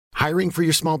Hiring for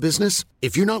your small business?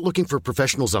 If you're not looking for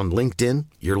professionals on LinkedIn,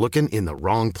 you're looking in the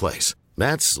wrong place.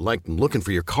 That's like looking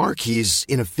for your car keys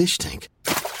in a fish tank.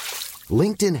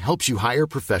 LinkedIn helps you hire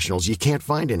professionals you can't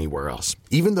find anywhere else,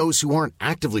 even those who aren't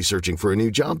actively searching for a new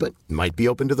job but might be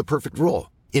open to the perfect role.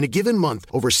 In a given month,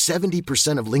 over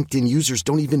 70% of LinkedIn users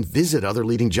don't even visit other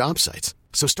leading job sites.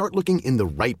 So start looking in the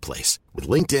right place. With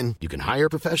LinkedIn, you can hire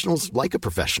professionals like a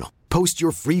professional. Post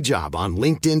your free job on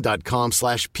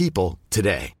linkedin.com/people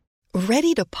today.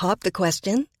 Ready to pop the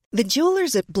question? The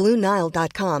jewelers at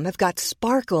BlueNile.com have got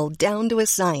sparkle down to a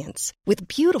science with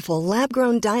beautiful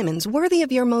lab-grown diamonds worthy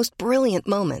of your most brilliant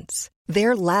moments.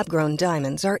 Their lab-grown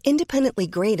diamonds are independently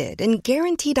graded and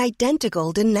guaranteed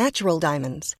identical to natural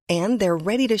diamonds, and they're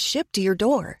ready to ship to your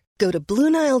door. Go to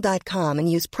BlueNile.com and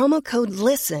use promo code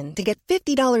LISTEN to get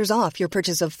 $50 off your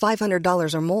purchase of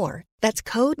 $500 or more. That's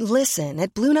code LISTEN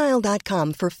at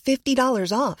BlueNile.com for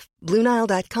 $50 off.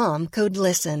 BlueNile.com, code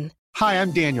LISTEN. Hi,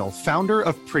 I'm Daniel, founder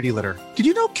of Pretty Litter. Did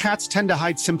you know cats tend to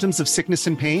hide symptoms of sickness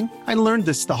and pain? I learned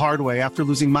this the hard way after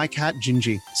losing my cat,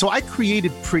 Gingy. So I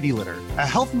created Pretty Litter, a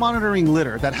health monitoring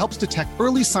litter that helps detect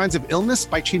early signs of illness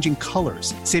by changing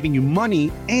colors, saving you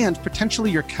money and potentially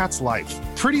your cat's life.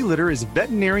 Pretty Litter is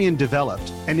veterinarian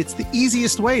developed, and it's the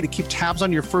easiest way to keep tabs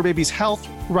on your fur baby's health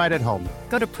right at home.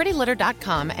 Go to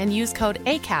prettylitter.com and use code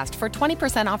ACAST for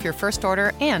 20% off your first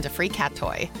order and a free cat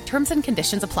toy. Terms and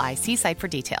conditions apply. See site for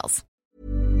details.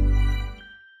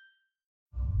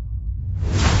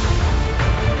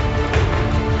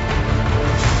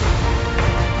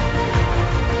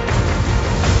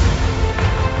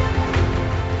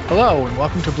 Hello, and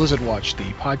welcome to Blizzard Watch, the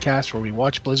podcast where we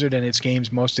watch Blizzard and its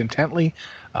games most intently.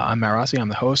 I'm Matt Rossi, I'm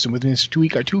the host, and with me this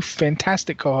week are two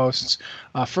fantastic co-hosts.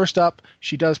 First up,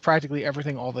 she does practically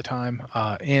everything all the time,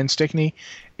 Ann Stickney.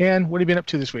 Ann, what have you been up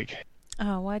to this week?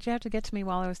 Oh, why'd you have to get to me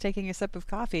while I was taking a sip of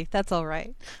coffee? That's all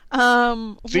right.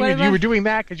 So you were doing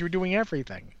that because you were doing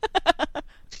everything.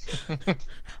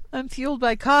 I'm fueled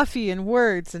by coffee and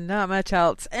words and not much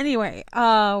else. Anyway,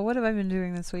 what have I been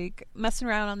doing this week? Messing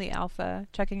around on the alpha,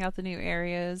 checking out the new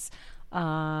areas.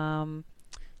 Didn't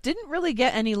really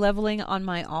get any leveling on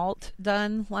my alt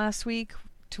done last week,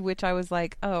 to which I was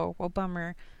like, oh, well,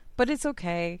 bummer. But it's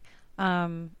okay.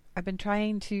 I've been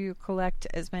trying to collect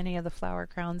as many of the flower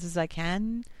crowns as I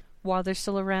can while they're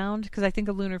still around, because I think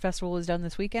a lunar festival is done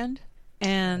this weekend.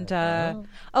 And yep.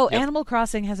 Animal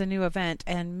Crossing has a new event,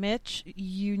 and Mitch,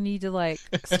 you need to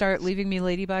start leaving me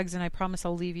ladybugs, and I promise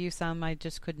I'll leave you some. I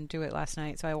just couldn't do it last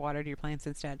night, so I watered your plants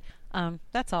instead.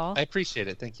 That's all. I appreciate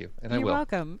it, thank you, and You're I will.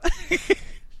 welcome.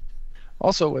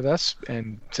 Also with us,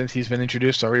 and since he's been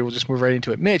introduced already, we'll just move right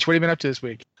into it. Mitch, what have you been up to this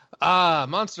week?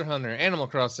 Monster Hunter, Animal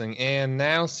Crossing, and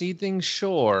now Seething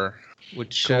Shore,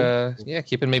 which Cool.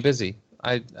 Keeping me busy.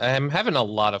 I am having a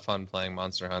lot of fun playing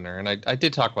Monster Hunter, and I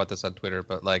did talk about this on Twitter,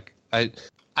 but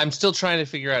I'm still trying to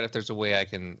figure out if there's a way I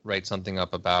can write something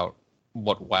up about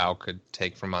what WoW could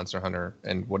take from Monster Hunter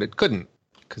and what it couldn't,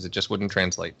 because it just wouldn't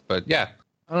translate. But yeah.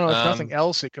 I don't know, if nothing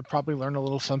else, it could probably learn a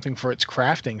little something for its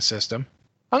crafting system.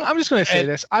 I'm just going to say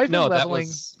this. I've been leveling.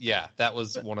 That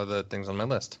was one of the things on my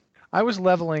list. I've been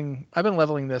leveling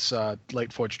this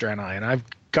Lightforged Draenei, and I've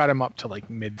got him up to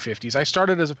mid-50s. I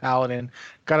started as a paladin,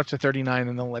 got up to 39,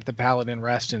 and then let the paladin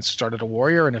rest and started a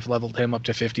warrior, and have leveled him up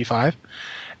to 55.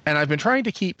 And I've been trying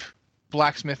to keep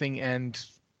blacksmithing and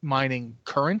mining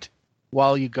current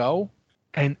while you go,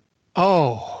 and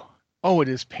it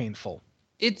is painful.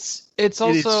 It's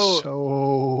also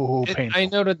so painful. I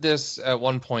noted this at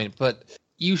one point, but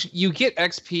you get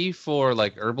XP for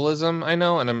herbalism, I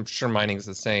know, and I'm sure mining's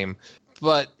the same,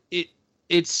 but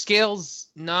it scales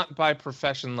not by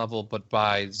profession level but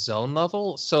by zone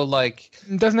level. So it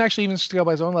doesn't actually even scale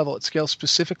by zone level. It scales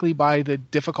specifically by the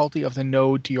difficulty of the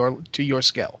node to your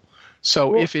skill.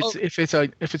 So if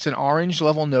it's an orange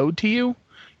level node to you,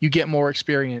 you get more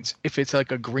experience. If it's a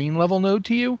green level node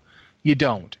to you, you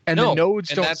don't. And the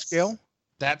nodes don't scale.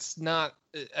 That's not.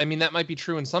 I mean, that might be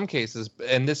true in some cases,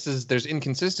 and there's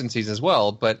inconsistencies as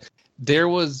well. But I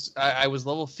was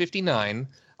level 59.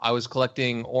 I was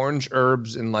collecting orange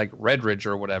herbs in Red Ridge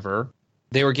or whatever.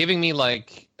 They were giving me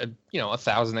 1,000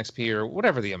 XP or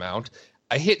whatever the amount.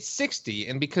 I hit 60,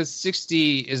 and because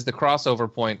 60 is the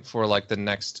crossover point for the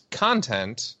next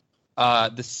content,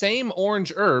 the same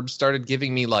orange herbs started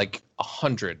giving me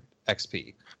 100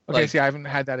 XP. Okay, see, I haven't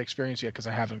had that experience yet because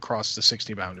I haven't crossed the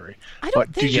 60 boundary. I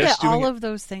don't think that all of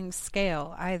those things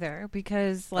scale either,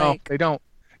 because they don't.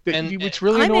 What's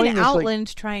really I'm annoying in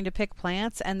Outland trying to pick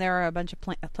plants, and there are a bunch of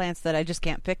plants that I just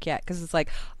can't pick yet because it's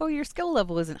your skill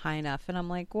level isn't high enough, and I'm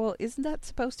like, well, isn't that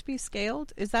supposed to be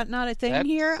scaled? Is that not a thing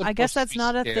here? I guess that's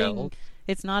not a thing.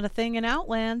 It's not a thing in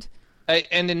Outland.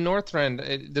 And in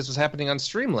Northrend, this was happening on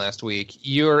stream last week.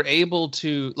 You're able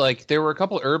to, like, there were a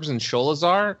couple herbs in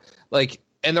Sholazar, like,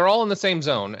 and they're all in the same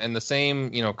zone and the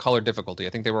same, color difficulty. I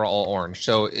think they were all orange.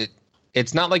 So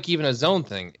it's not like even a zone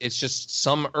thing. It's just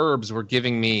some herbs were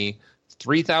giving me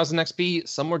 3,000 XP.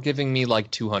 Some were giving me like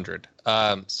 200.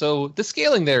 So the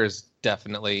scaling there is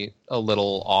definitely a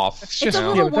little off. It's just,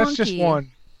 that's just one.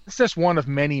 It's just one of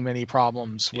many, many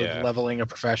problems with leveling a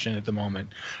profession at the moment.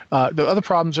 The other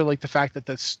problems are like the fact that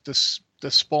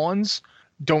the spawns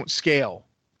don't scale,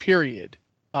 period.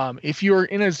 If you're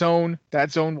in a zone,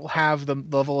 that zone will have the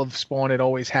level of spawn it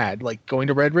always had. Like going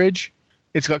to Red Ridge,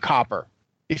 it's got copper.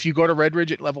 If you go to Red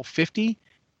Ridge at level 50,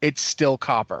 it's still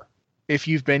copper. If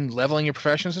you've been leveling your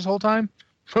professions this whole time,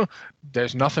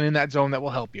 there's nothing in that zone that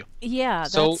will help you. Yeah.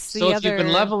 So if you've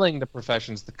been leveling the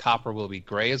professions, the copper will be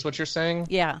gray, is what you're saying?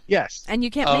 Yeah. Yes. And you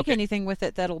can't make anything with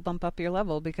it that'll bump up your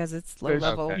level because it's low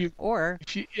level.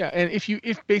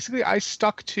 If basically I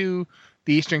stuck to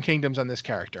the Eastern Kingdoms on this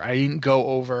character, I didn't go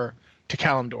over to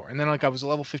Kalimdor, and then I was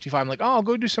level 55. I'm like, I'll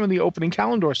go do some of the opening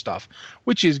Kalimdor stuff,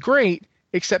 which is great,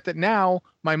 except that now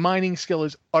my mining skill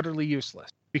is utterly useless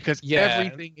because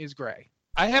everything is gray.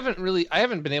 I haven't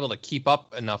been able to keep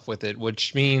up enough with it,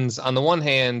 which means on the one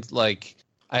hand, like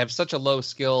I have such a low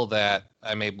skill that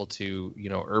I'm able to,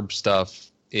 herb stuff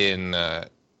in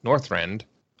Northrend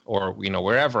or,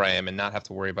 wherever I am and not have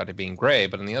to worry about it being gray.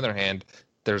 But on the other hand,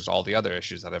 there's all the other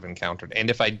issues that I've encountered. And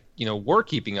if I, were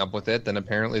keeping up with it, then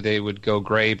apparently they would go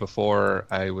gray before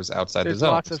I was outside the zone.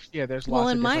 There's lots of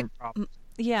different problems.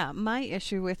 Yeah, my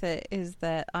issue with it is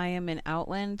that I am in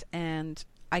Outland and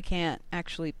I can't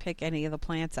actually pick any of the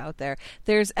plants out there.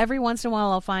 There's every once in a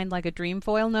while I'll find like a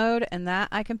Dreamfoil node and that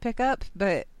I can pick up,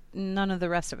 but none of the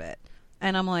rest of it.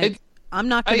 And I'm like, I'm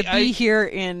not going to be here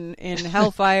in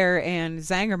Hellfire and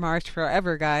Zangermarsh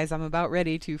forever, guys. I'm about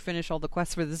ready to finish all the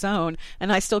quests for the zone,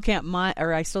 and I still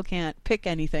can't pick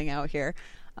anything out here.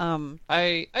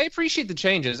 I appreciate the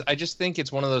changes. I just think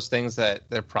it's one of those things that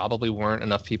there probably weren't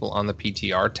enough people on the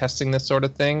PTR testing this sort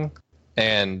of thing,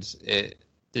 and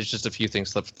there's just a few things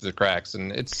slipped through the cracks,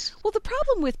 and it's... Well, the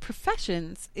problem with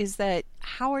professions is that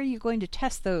how are you going to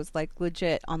test those like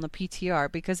legit on the PTR?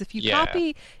 Because if you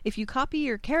copy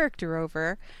your character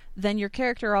over, then your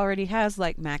character already has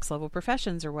like max level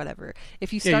professions or whatever.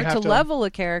 If you start to level a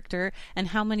character, and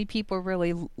how many people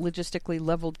really logistically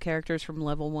leveled characters from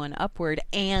level 1 upward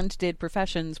and did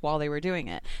professions while they were doing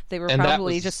it? They were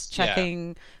probably just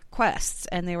checking quests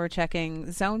and they were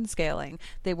checking zone scaling.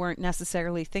 They weren't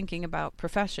necessarily thinking about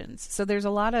professions. So there's a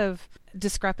lot of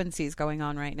discrepancies going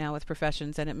on right now with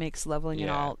professions, and it makes leveling in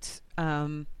alt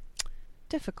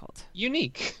difficult.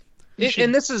 Unique.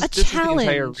 And this is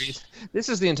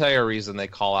the entire reason they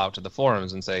call out to the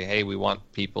forums and say, hey, we want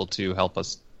people to help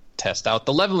us test out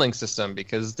the leveling system,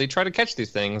 because they try to catch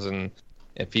these things, and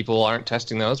if people aren't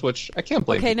testing those, which I can't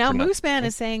blame. Okay, now Mooseman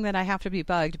is saying that I have to be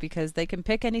bugged because they can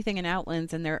pick anything in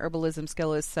Outlands and their herbalism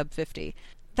skill is sub 50.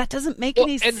 That doesn't make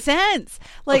any sense.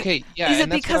 Like, is it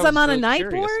because I'm on a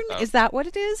Nightborn? Is that what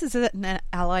it is? Is it an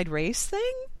allied race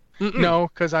thing? No,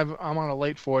 because I'm on a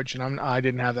late forge and I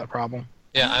didn't have that problem.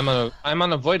 Yeah, I'm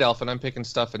on a Void Elf and I'm picking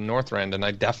stuff in Northrend, and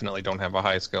I definitely don't have a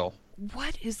high skill.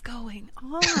 What is going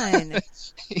on?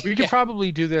 We could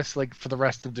probably do this like for the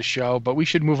rest of the show, but we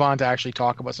should move on to actually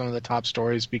talk about some of the top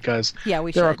stories, because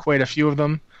there are quite a few of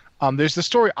them. There's the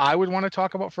story I would want to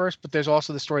talk about first, but there's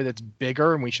also the story that's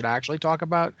bigger and we should actually talk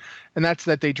about, and that's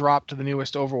that they dropped the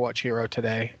newest Overwatch hero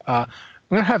today. I'm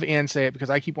going to have Anne say it because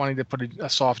I keep wanting to put a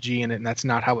soft G in it, and that's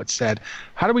not how it's said.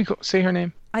 How do we say her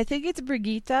name? I think it's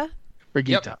Brigitte.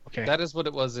 Brigitte, yep. Okay. That is what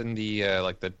it was in the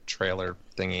the trailer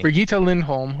thingy. Brigitte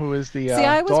Lindholm, who is the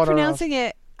I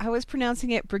was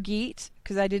pronouncing it Brigitte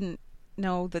because I didn't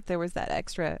know that there was that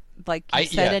extra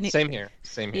Same here.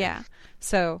 Yeah.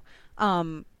 So,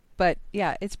 but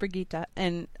yeah, it's Brigitte,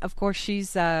 and of course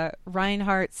she's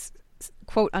Reinhardt's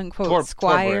quote unquote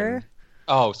squire.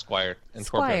 Squire and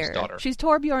Torbjorn's daughter. She's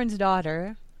Torbjorn's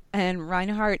daughter. And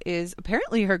Reinhardt is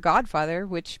apparently her godfather,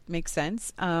 which makes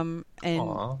sense. And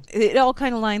it all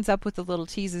kind of lines up with the little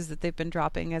teases that they've been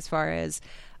dropping as far as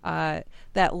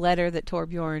that letter that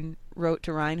Torbjorn wrote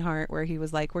to Reinhardt, where he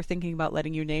was like, "We're thinking about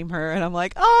letting you name her." And I'm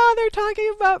like, "Oh, they're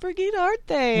talking about Brigitte, aren't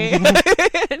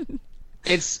they?"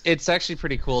 It's actually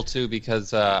pretty cool too,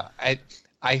 because I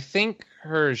think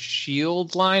her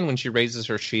shield line, when she raises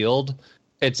her shield,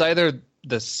 it's either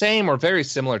the same or very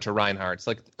similar to Reinhardt's.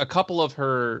 Like a couple of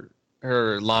her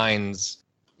lines,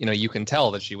 you can tell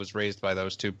that she was raised by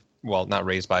those two. Well, not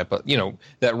raised by, but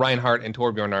that Reinhardt and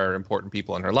Torbjorn are important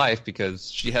people in her life, because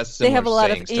she has similar they have a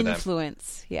lot of sayings to them.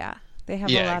 influence. Yeah, They have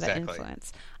a lot of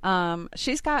influence.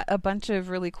 She's got a bunch of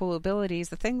really cool abilities.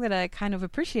 The thing that I kind of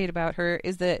appreciate about her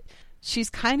is that she's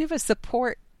kind of a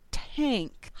support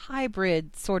tank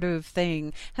hybrid sort of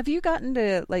thing. Have you gotten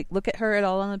to look at her at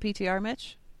all on the PTR,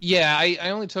 Mitch? Yeah, I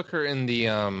only took her in the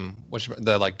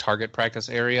target practice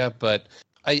area, but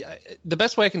the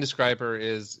best way I can describe her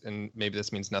is, and maybe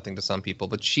this means nothing to some people,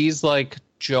 but she's like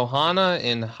Johanna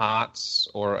in HOTS,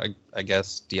 or I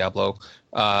guess Diablo,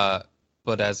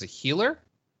 but as a healer.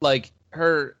 Like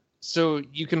her, so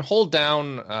you can hold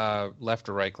down left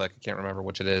or right click, I can't remember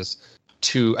which it is,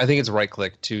 I think it's right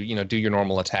click to, do your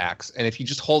normal attacks. And if you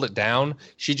just hold it down,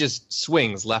 she just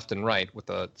swings left and right with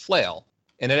a flail.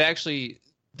 And it actually,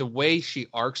 the way she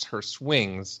arcs her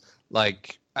swings,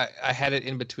 like I had it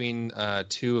in between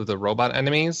two of the robot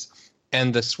enemies,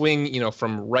 and the swing,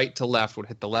 from right to left would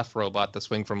hit the left robot. The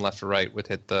swing from left to right would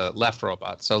hit the left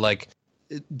robot. So like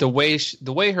the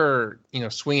way her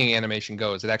swinging animation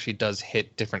goes, it actually does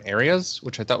hit different areas,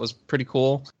 which I thought was pretty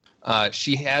cool.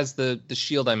 She has the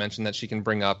shield I mentioned that she can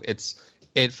bring up.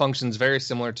 It functions very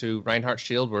similar to Reinhardt's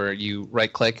shield, where you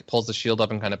right click, pulls the shield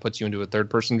up, and kind of puts you into a third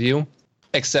person view.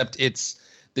 Except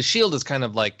the shield is kind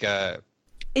of like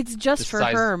it's just for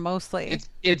her mostly.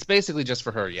 It's basically just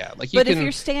for her, yeah. But if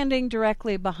you're standing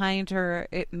directly behind her,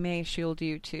 it may shield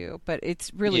you too. But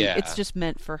it's really it's just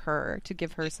meant for her, to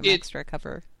give her some extra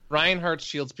cover. Reinhardt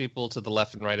shields people to the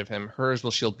left and right of him. Hers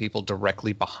will shield people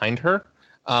directly behind her.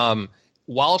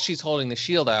 While she's holding the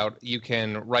shield out, you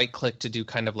can right click to do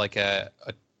kind of like a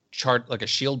charge, like a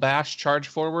shield bash charge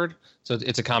forward. So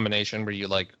it's a combination where you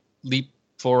leap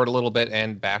forward a little bit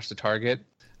and bash the target.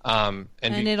 And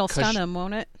it'll stun him,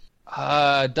 won't it?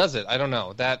 Does it? I don't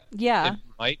know. It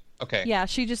might. Okay. Yeah,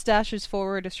 she just dashes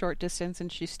forward a short distance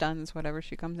and she stuns whatever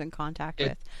she comes in contact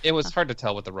with. It was hard to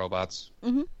tell with the robots.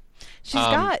 Mm-hmm. She's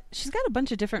got a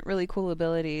bunch of different really cool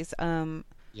abilities.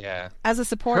 Yeah. As a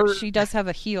support, she does have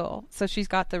a heal. So she's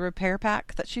got the repair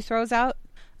pack that she throws out.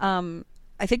 I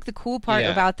think the cool part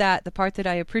about that, the part that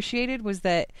I appreciated, was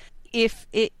that if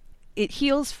it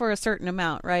heals for a certain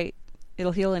amount, right?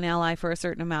 It'll heal an ally for a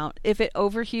certain amount. If it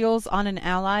overheals on an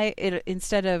ally,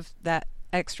 instead of that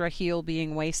extra heal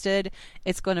being wasted,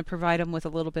 it's going to provide them with a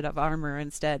little bit of armor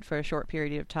instead for a short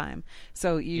period of time.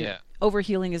 So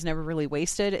overhealing is never really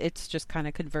wasted. It's just kind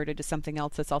of converted to something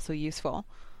else that's also useful.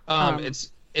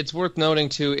 It's worth noting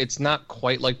too, it's not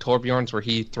quite like Torbjorn's where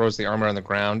he throws the armor on the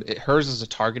ground. Hers is a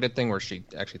targeted thing where she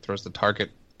actually throws the target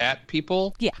at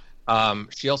people. Yeah.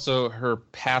 She also, her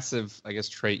passive, I guess,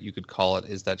 trait you could call it,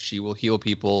 is that she will heal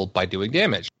people by doing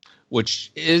damage,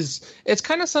 which it's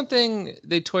kind of something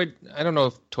they toyed. I don't know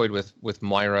if toyed with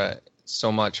Moira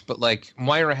so much, but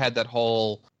Moira had that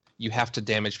whole, you have to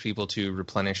damage people to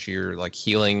replenish your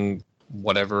healing,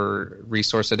 whatever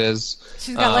resource it is.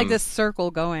 She's got this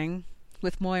circle going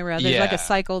with Moira. There's a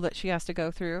cycle that she has to go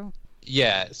through.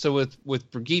 Yeah. So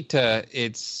with Brigitte,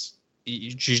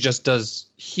 she just does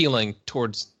healing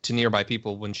to nearby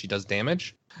people when she does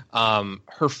damage.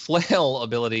 Her flail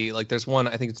ability, there's one,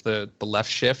 I think it's the left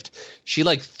shift. She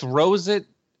throws it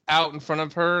out in front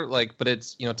of her, but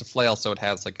it's it's a flail, so it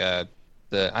has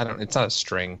it's not a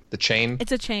string, the chain.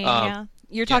 It's a chain, yeah.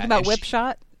 You're talking about whip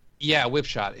shot? Yeah, whip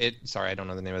shot. Sorry, I don't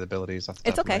know the name of the abilities off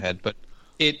the top of my head, but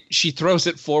she throws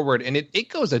it forward and it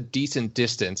goes a decent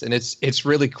distance, and it's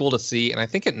really cool to see, and I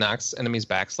think it knocks enemies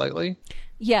back slightly.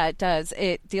 Yeah, it does.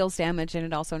 It deals damage and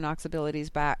it also knocks abilities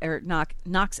back, or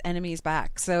knocks enemies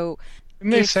back. So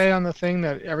didn't they say on the thing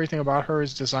that everything about her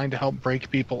is designed to help break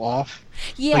people off?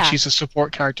 Yeah. She's a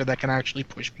support character that can actually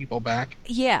push people back.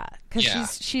 Yeah,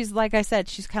 because she's like I said,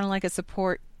 she's kind of like a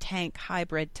support tank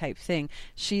hybrid type thing.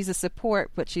 She's a support,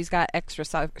 but she's got extra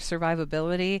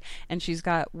survivability, and she's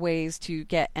got ways to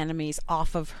get enemies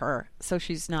off of her. So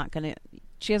she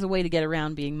has a way to get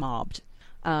around being mobbed.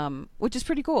 Which is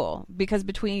pretty cool, because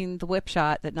between the whip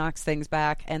shot that knocks things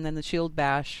back and then the shield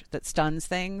bash that stuns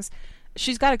things,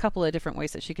 she's got a couple of different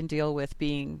ways that she can deal with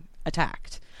being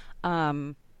attacked.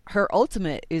 Her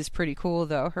ultimate is pretty cool,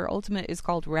 though. Her ultimate is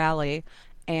called Rally,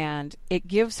 and it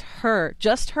gives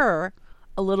just her,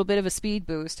 a little bit of a speed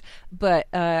boost. But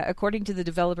according to the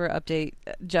developer update,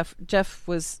 Jeff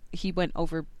went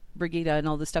over Brigitte and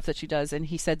all the stuff that she does, and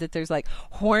he said that there's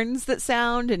horns that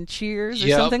sound and cheers or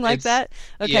something like that.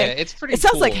 Okay, yeah, it's pretty. It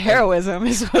sounds like heroism,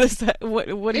 is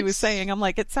what he was saying. I'm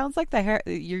like, it sounds like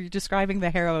you're describing the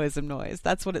heroism noise.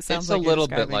 That's what it sounds like. It's a little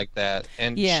bit like that,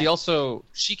 and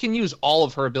she can use all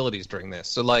of her abilities during this.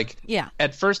 So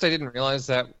at first I didn't realize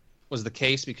that was the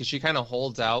case, because she kind of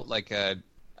holds out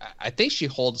I think she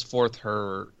holds forth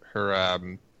her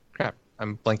crap.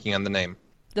 I'm blanking on the name.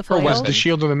 The flail? The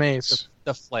shield of the mace.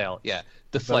 The flail, yeah.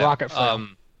 The flail. Rocket flail.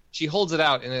 she holds it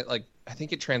out, and it like I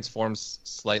think it transforms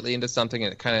slightly into something,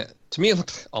 and it kind of to me it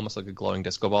looked almost like a glowing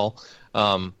disco ball.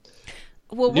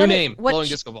 New name, glowing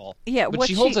disco ball. Yeah, but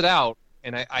she holds it out,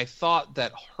 and I thought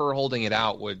that her holding it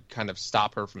out would kind of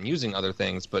stop her from using other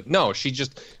things, but no, she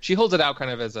holds it out kind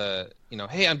of as a,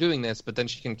 hey, I'm doing this, but then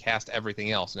she can cast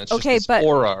everything else, and it's just this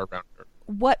aura around her.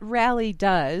 What Rally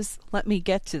does, let me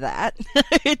get to that.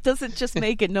 It doesn't just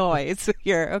make a noise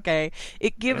here, okay?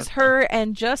 It gives her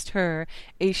and just her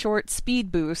a short speed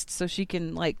boost so she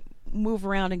can like move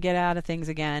around and get out of things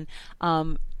again.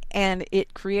 And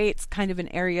it creates kind of an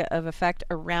area of effect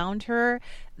around her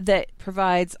that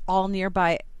provides all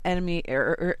nearby enemy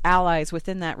or allies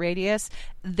within that radius.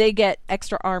 They get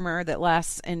extra armor that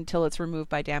lasts until it's removed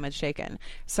by damage taken.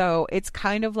 So it's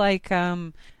kind of like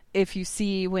if you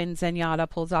see when Zenyatta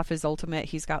pulls off his ultimate,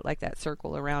 he's got like that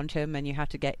circle around him, and you have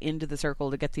to get into the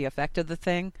circle to get the effect of the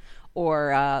thing.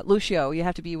 Or Lucio, you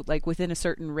have to be like within a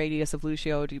certain radius of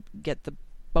Lucio to get the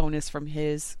bonus from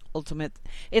his ultimate.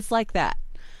 It's like that.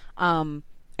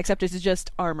 Except it's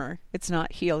just armor. It's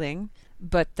not healing,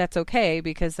 but that's okay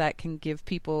because that can give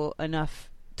people enough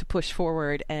to push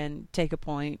forward and take a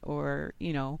point or,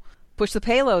 push the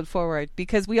payload forward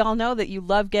because we all know that you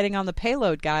love getting on the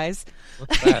payload, guys.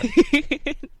 What's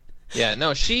that? Yeah,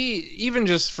 no, she, even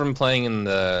just from playing in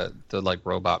the like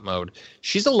robot mode,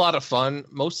 she's a lot of fun,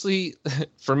 mostly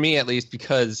for me at least,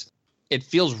 because it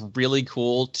feels really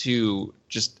cool to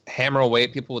just hammer away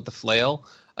at people with the flail.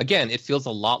 Again, it feels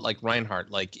a lot like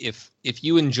Reinhardt. Like if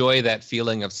you enjoy that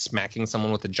feeling of smacking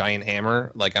someone with a giant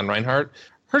hammer, like on Reinhardt,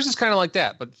 hers is kind of like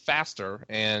that, but faster,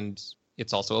 and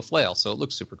it's also a flail, so it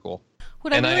looks super cool. Go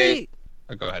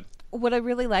ahead. What I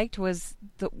really liked was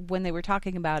when they were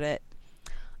talking about it.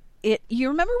 You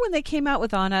remember when they came out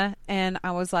with Ana, and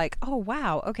I was like, oh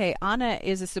wow, okay, Ana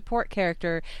is a support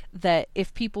character that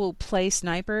if people play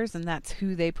snipers, and that's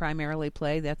who they primarily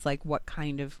play, that's like what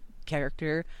kind of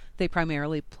character they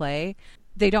primarily play,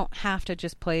 they don't have to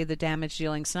just play the damage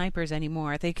dealing snipers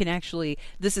anymore. They can actually,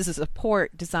 this is a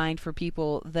support designed for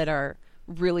people that are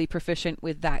really proficient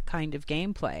with that kind of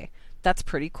gameplay. That's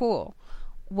pretty cool.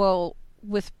 Well,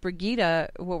 with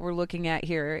Brigitte, what we're looking at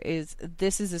here is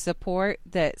this is a support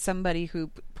that somebody who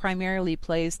primarily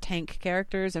plays tank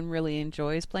characters and really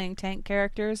enjoys playing tank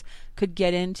characters could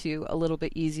get into a little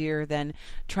bit easier than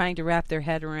trying to wrap their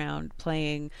head around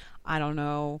playing, I don't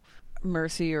know,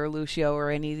 Mercy or Lucio or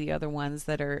any of the other ones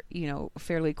that are,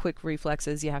 fairly quick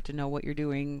reflexes. You have to know what you're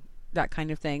doing, that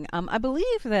kind of thing. I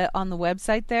believe that on the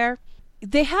website there,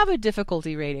 they have a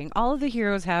difficulty rating. All of the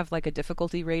heroes have like a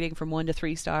difficulty rating from 1 to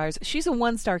 3 stars. She's a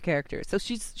 1-star character, so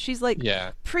she's like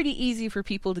pretty easy for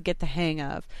people to get the hang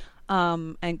of.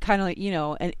 And kind of like,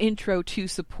 an intro to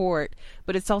support,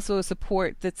 but it's also a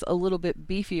support that's a little bit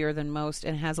beefier than most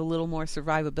and has a little more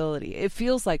survivability. It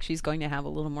feels like she's going to have a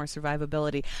little more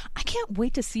survivability. I can't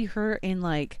wait to see her in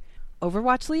like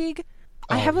Overwatch League.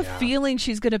 I have a feeling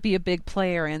she's going to be a big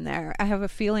player in there. I have a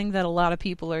feeling that a lot of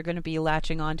people are going to be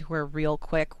latching onto her real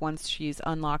quick once she's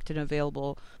unlocked and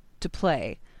available to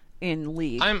play in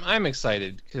League. I'm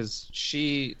excited because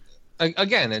she,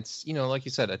 again, it's, like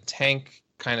you said, a tank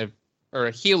kind of, or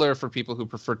a healer for people who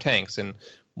prefer tanks. And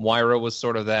Moira was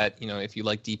sort of that, if you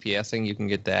like DPSing, you can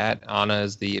get that. Ana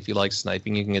is if you like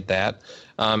sniping, you can get that.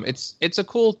 It's a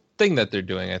cool thing that they're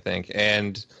doing, I think.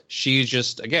 And she's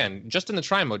just in the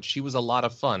try mode, she was a lot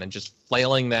of fun, and just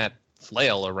flailing that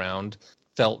flail around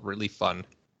felt really fun.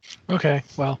 Okay,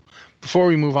 well, before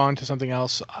we move on to something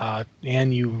else,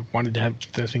 Anne, you wanted to have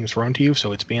the thing thrown to you,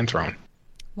 so it's being thrown.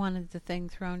 Wanted the thing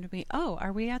thrown to me. Oh,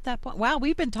 are we at that point? Wow,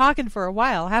 we've been talking for a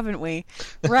while, haven't we?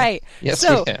 Right. Yes,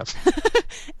 we have.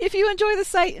 If you enjoy the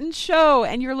site and show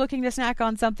and you're looking to snack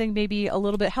on something maybe a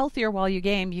little bit healthier while you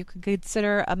game, you could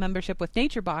consider a membership with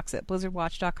NatureBox at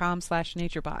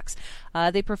blizzardwatch.com/naturebox.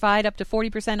 They provide up to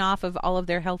 40% off of all of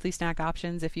their healthy snack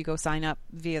options if you go sign up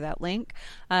via that link.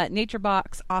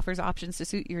 NatureBox offers options to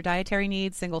suit your dietary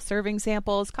needs, single serving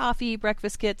samples, coffee,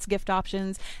 breakfast kits, gift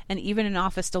options, and even an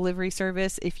office delivery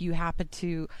service if you happen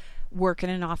to work in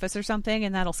an office or something,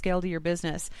 and that'll scale to your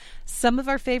business. Some of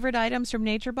our favorite items from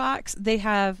NatureBox, they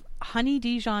have honey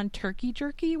Dijon turkey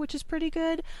jerky, which is pretty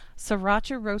good,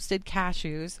 sriracha roasted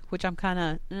cashews, which I'm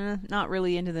kind of not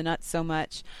really into the nuts so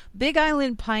much, Big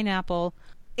Island pineapple.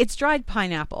 It's dried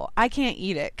pineapple. I can't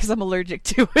eat it because I'm allergic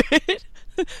to it.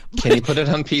 Can you put it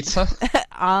on pizza?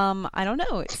 I don't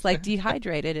know. It's like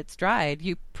dehydrated. It's dried.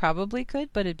 You probably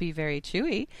could, but it'd be very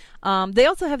chewy. They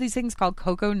also have these things called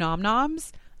Cocoa Nom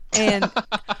Noms. And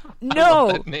no,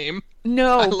 I love that name.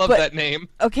 No, I love that name.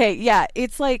 Okay, yeah,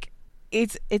 it's like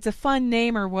it's a fun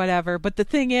name or whatever. But the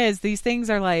thing is, these things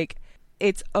are like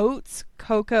it's oats,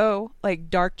 cocoa, like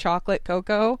dark chocolate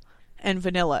cocoa, and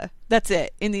vanilla. That's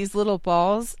it, in these little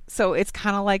balls. So it's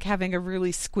kind of like having a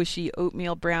really squishy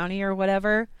oatmeal brownie or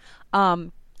whatever.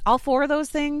 All 4 of those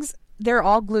things, they're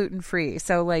all gluten-free.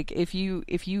 So like if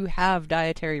you have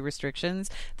dietary restrictions,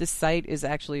 this site is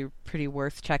actually pretty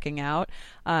worth checking out.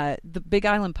 The Big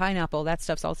Island pineapple, that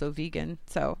stuff's also vegan.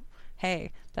 So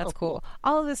hey, that's cool.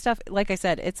 All of this stuff, like I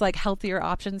said, it's like healthier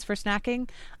options for snacking.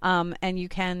 And you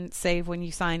can save when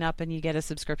you sign up and you get a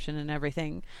subscription and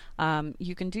everything.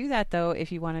 You can do that, though,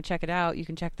 if you want to check it out. You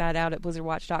can check that out at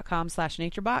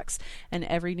blizzardwatch.com/naturebox. And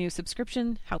every new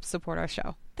subscription helps support our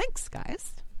show. Thanks,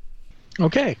 guys.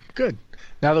 Okay, good.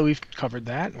 Now that we've covered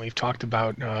that and we've talked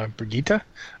about Brigitte,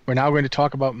 we're now going to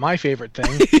talk about my favorite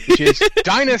thing, which is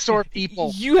dinosaur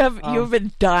people. You have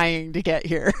been dying to get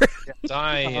here.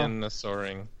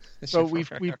 Dinosauring. So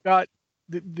we've got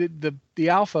the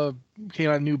alpha came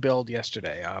out a new build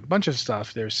yesterday. A bunch of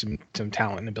stuff. There's some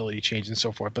talent and ability change and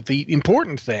so forth. But the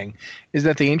important thing is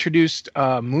that they introduced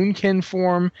Moonkin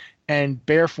form and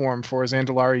bear form for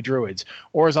Zandalari druids,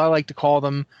 or as I like to call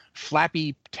them,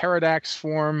 flappy pterodax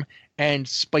form and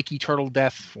spiky turtle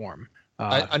death form.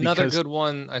 Another good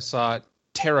one I saw,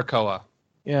 Terracoa.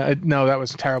 Yeah, no, that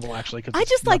was terrible actually. I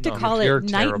just like to call it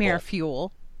nightmare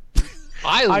fuel.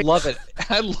 I love it.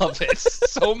 I love it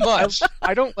so much.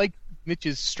 I don't like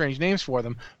Mitch's strange names for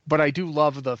them, but I do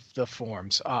love the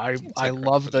forms. I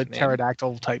love the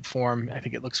pterodactyl type form. I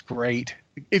think it looks great.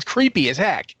 It's creepy as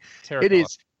heck.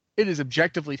 Terracoa. It is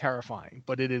objectively terrifying,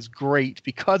 but it is great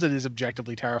because it is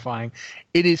objectively terrifying.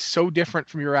 It is so different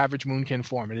from your average Moonkin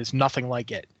form. It is nothing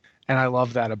like it, and I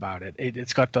love that about it.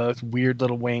 It's got the weird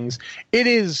little wings. It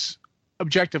is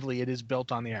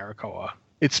built on the Arakoa.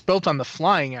 It's built on the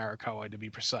flying Arakoa, to be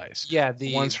precise. Yeah,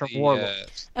 the ones from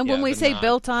Warlords. And when we say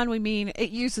built on, we mean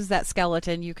it uses that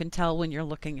skeleton. You can tell when you're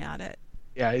looking at it.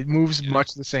 Yeah, it moves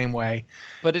much the same way.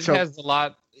 But it has a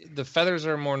lot. The feathers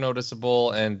are more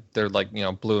noticeable, and they're like,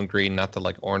 blue and green, not the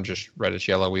like orangish, reddish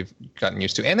yellow we've gotten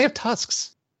used to. And they have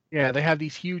tusks. Yeah, they have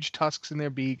these huge tusks in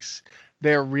their beaks.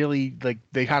 They're really like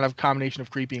they kind of combination of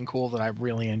creepy and cool that I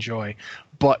really enjoy.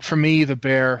 But for me, the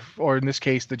bear, or in this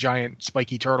case, the giant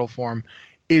spiky turtle form,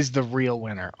 is the real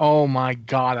winner. Oh my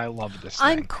god, I love this thing.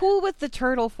 I'm cool with the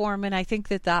turtle form, and I think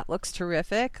that looks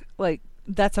terrific. Like,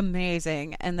 that's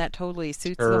amazing, and that totally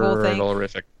suits the whole thing.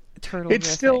 Terrific.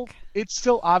 It's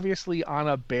still obviously on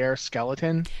a bear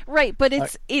skeleton. Right, but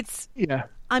it's yeah.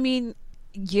 I mean,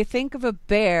 you think of a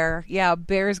bear, a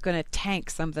bear's going to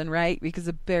tank something, right? Because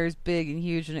a bear's big and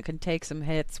huge and it can take some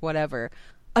hits, whatever.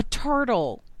 A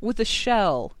turtle with a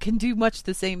shell can do much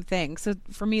the same thing. So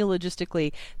for me,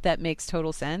 logistically, that makes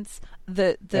total sense.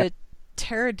 The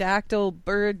pterodactyl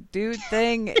bird dude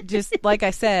thing, just like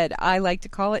I said, I like to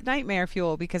call it nightmare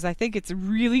fuel because I think it's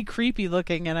really creepy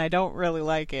looking and I don't really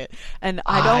like it. And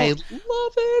I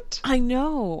love it. I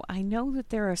know that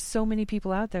there are so many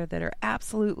people out there that are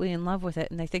absolutely in love with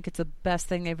it and they think it's the best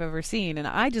thing they've ever seen. And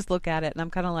I just look at it and I'm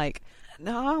kind of like,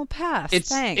 no, I'll pass.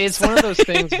 Thanks. It's one of those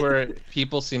things where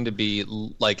people seem to be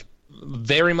like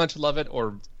very much love it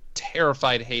or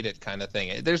terrified hate it kind of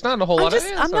thing. There's not a whole lot of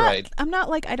it. I'm not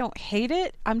like I don't hate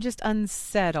it. I'm just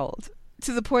unsettled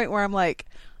to the point where I'm like,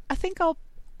 I think I'll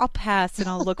pass and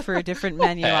I'll look for a different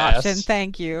menu option.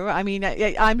 Thank you. I mean,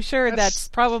 I'm sure that's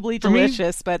probably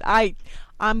delicious, but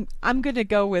I'm gonna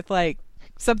go with like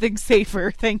something safer.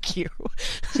 Thank you.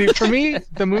 See, for me,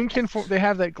 the Moonkin they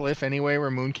have that glyph anyway, where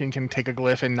Moonkin can take a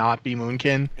glyph and not be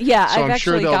Moonkin. Yeah, so I've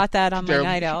actually got that on my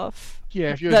Night Elf.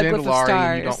 Yeah, if you're a Zandalari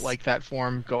and you don't like that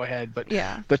form, go ahead. But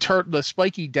the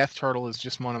spiky death turtle is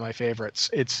just one of my favorites.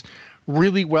 It's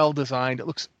really well designed. It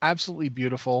looks absolutely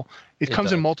beautiful. It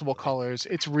comes in multiple colors.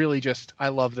 It's really just, I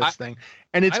love this thing.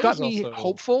 And it's got me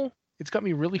hopeful. It's got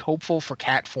me really hopeful for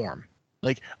cat form.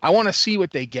 Like, I want to see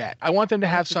what they get. I want them to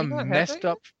have some messed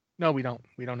up. No, we don't.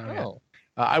 We don't know yet.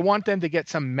 I want them to get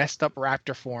some messed up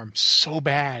raptor form so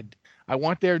bad. I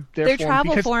want their form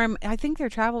travel form. I think their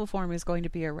travel form is going to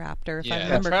be a raptor, if I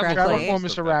remember correctly. Travel form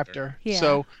is a raptor. Yeah.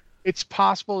 So it's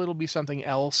possible it'll be something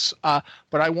else. But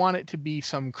I want it to be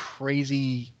some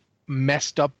crazy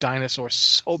messed up dinosaur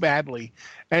so badly.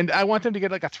 And I want them to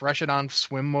get like a Threshodon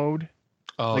swim mode.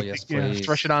 Oh, like, yes, please.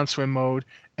 Threshodon swim mode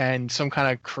and some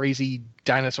kind of crazy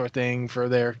dinosaur thing for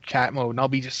their cat mode. And I'll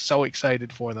be just so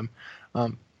excited for them.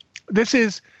 This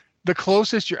is the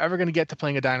closest you're ever going to get to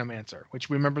playing a Dinomancer, which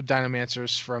we remember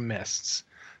Dinomancers from Mists.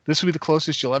 This will be the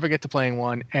closest you'll ever get to playing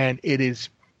one, and it is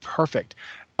perfect.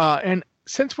 And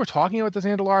since we're talking about the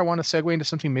Zandalar, I want to segue into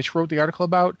something Mitch wrote the article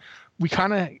about. We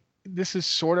kind of this is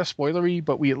sort of spoilery,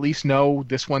 but we at least know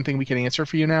this one thing we can answer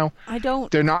for you now.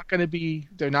 They're not going to be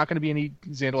any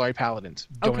Zandalari Paladins.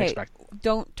 Don't expect.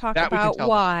 Don't talk that about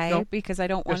why, no, because I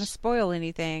don't want to spoil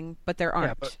anything, but there aren't.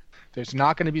 Yeah, but there's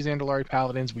not going to be Zandalari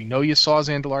Paladins. We know you saw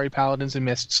Zandalari Paladins and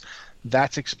Mists.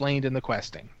 That's explained in the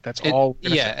questing. That's all.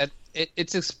 Yeah,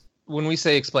 it's when we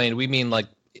say explained, we mean like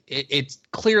it's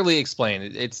clearly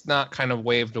explained. It's not kind of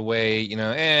waved away.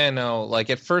 No. Like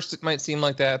at first it might seem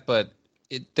like that, but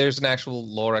there's an actual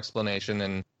lore explanation,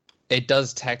 and it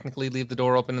does technically leave the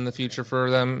door open in the future for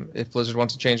them if Blizzard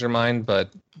wants to change their mind. But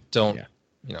don't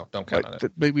count on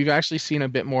it. But we've actually seen a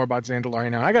bit more about Zandalari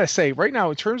now. I gotta say, right now,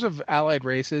 in terms of allied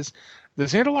races, the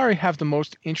Zandalari have the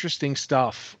most interesting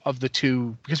stuff of the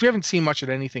two, because we haven't seen much of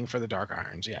anything for the Dark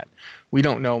Irons yet. We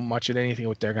don't know much of anything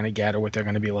what they're going to get or what they're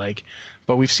going to be like.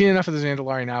 But we've seen enough of the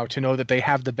Zandalari now to know that they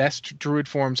have the best Druid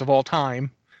forms of all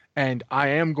time, and I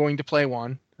am going to play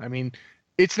one. I mean,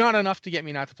 it's not enough to get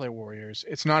me not to play Warriors.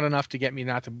 It's not enough to get me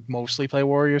not to mostly play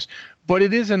Warriors, but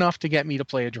it is enough to get me to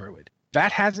play a Druid.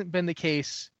 That hasn't been the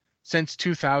case since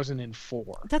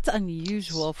 2004. That's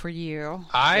unusual for you.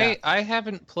 I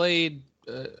haven't played.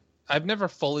 I've never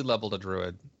fully leveled a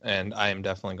Druid, and I am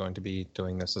definitely going to be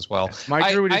doing this as well.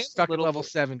 My Druid is stuck at level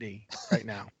 70 right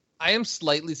now. I am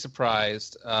slightly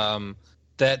surprised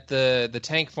that the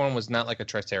tank form was not like a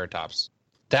Triceratops.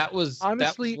 That was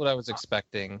honestly what I was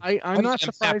expecting. I'm not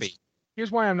surprised. Happy.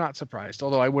 Here's why I'm not surprised,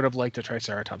 although I would have liked a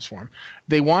Triceratops form.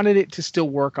 They wanted it to still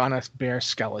work on a bear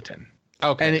skeleton.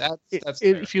 Okay, and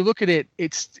if you look at it,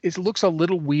 it looks a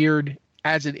little weird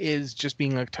as it is just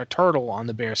being like a turtle on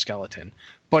the bear skeleton,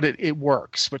 but it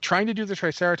works. But trying to do the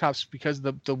Triceratops, because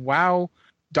the WoW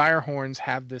dire horns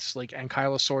have this like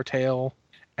ankylosaur tail,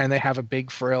 and they have a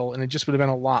big frill, and it just would have been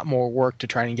a lot more work to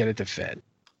try and get it to fit.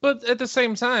 But at the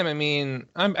same time, I mean,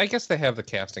 I guess they have the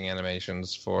casting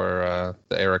animations for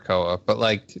the Arakoa, but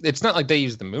like it's not like they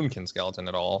use the Moonkin skeleton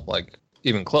at all, like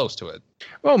even close to it.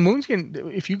 Well,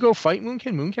 Moonkin, if you go fight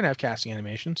Moonkin have casting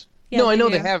animations. Yeah, no, I know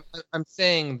they have. I'm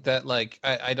saying that like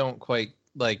I don't quite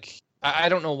like. I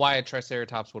don't know why a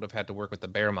Triceratops would have had to work with the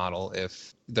bear model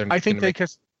if they're. I think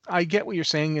because I get what you're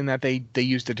saying in that they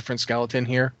used a different skeleton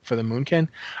here for the Moonkin.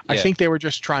 I think they were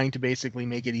just trying to basically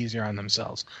make it easier on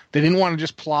themselves. They didn't want to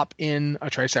just plop in a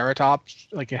Triceratops,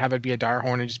 like have it be a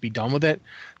direhorn and just be done with it.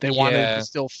 They wanted it to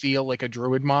still feel like a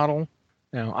Druid model.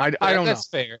 No, I don't know. That's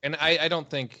fair, and I don't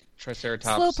think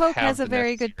Triceratops. Slowpoke has a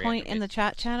very good point in the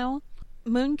chat channel.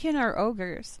 Moonkin are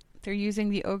ogres. They're using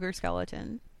the ogre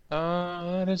skeleton.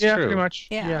 That is true. Pretty much.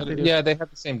 Yeah, they have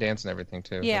the same dance and everything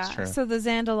too. Yeah, that's true. So the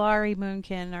Zandalari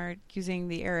Moonkin are using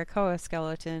the Arakoa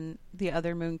skeleton. The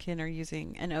other Moonkin are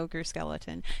using an ogre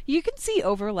skeleton. You can see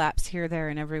overlaps here, there,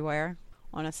 and everywhere.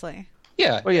 Honestly.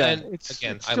 Yeah. Well, yeah. And it's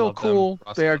again, still cool.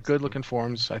 They are good-looking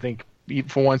forms. I think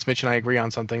for once, Mitch and I agree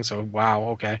on something. So wow,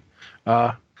 okay.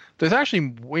 There's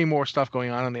actually way more stuff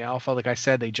going on in the alpha. Like I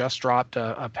said, they just dropped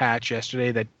a patch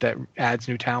yesterday that adds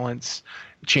new talents,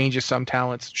 changes some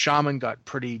talents. Shaman got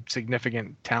pretty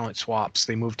significant talent swaps.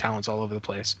 They moved talents all over the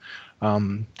place.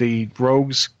 The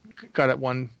rogues got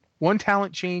one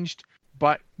talent changed,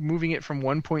 but moving it from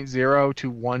 1.0 to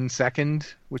 1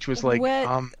 second, which was like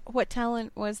what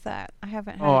talent was that? I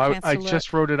haven't had a chance to look. I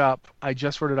just wrote it up.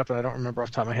 And I don't remember off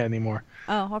the top of my head anymore.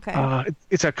 Oh, okay.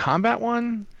 It's a combat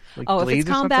one. Like if it's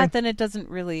combat, then it doesn't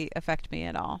really affect me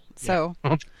at all. So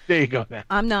there you go. Then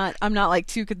I'm not like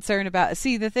too concerned about.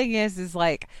 See, the thing is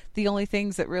like the only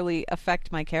things that really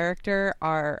affect my character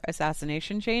are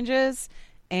assassination changes,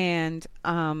 and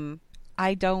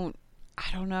I don't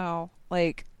know.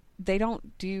 Like they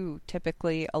don't do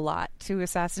typically a lot to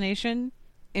assassination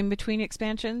in between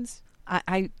expansions.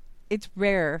 It's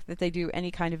rare that they do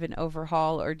any kind of an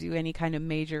overhaul or do any kind of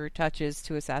major touches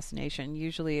to assassination.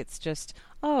 Usually it's just,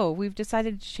 we've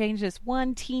decided to change this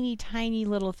one teeny tiny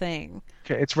little thing.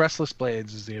 Okay, it's Restless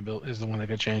Blades is the one that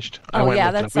got changed.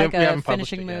 That's like a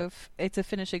finishing move. It's a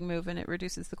finishing move and it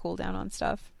reduces the cooldown on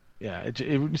stuff. Yeah,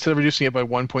 instead of reducing it by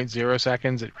 1.0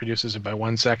 seconds, it reduces it by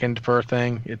 1 second per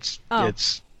thing. It's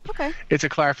okay. It's a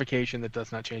clarification that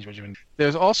does not change much.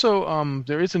 There's also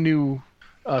there is a new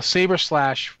Saber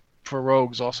Slash for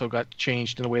rogues also got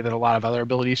changed in a way that a lot of other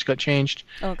abilities got changed.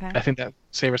 Okay. I think that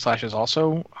Saber Slash is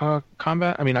also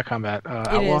combat. I mean, not combat.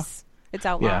 Outlaw. It is. It's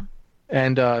outlaw. Yeah.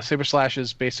 And Saber Slash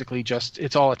is basically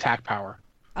it's all attack power.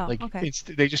 Oh, okay.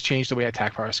 They just changed the way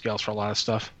attack power scales for a lot of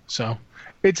stuff. So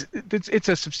it's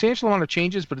a substantial amount of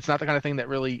changes, but it's not the kind of thing that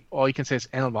really all you can say is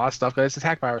and a lot of stuff because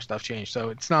attack power stuff changed. So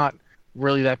it's not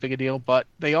really that big a deal. But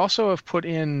they also have put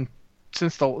in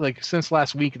since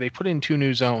last week, they put in 2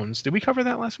 new zones. Did we cover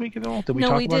that last week at all? Did we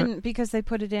talk about it? No, we didn't, because they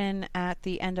put it in at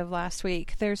the end of last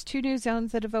week. There's 2 new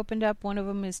zones that have opened up. One of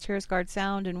them is Tirisgard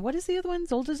Sound, and what is the other one?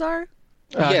 Zoldazar?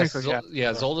 Yes,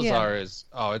 Zoldazar is.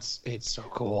 Oh, it's so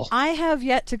cool. I have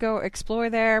yet to go explore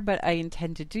there, but I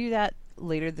intend to do that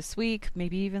later this week,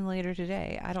 maybe even later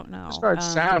today. I don't know.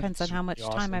 Depends on how much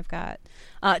time I've got.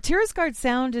 Tirisgard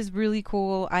Sound is really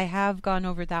cool. I have gone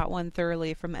over that one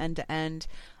thoroughly from end to end.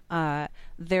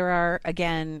 There are,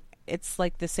 again, it's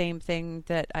like the same thing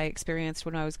that I experienced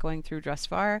when I was going through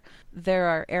Drustvar. There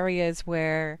are areas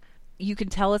where you can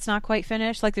tell it's not quite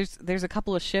finished. Like there's a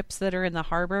couple of ships that are in the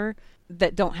harbor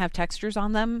that don't have textures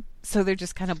on them, so they're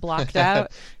just kind of blocked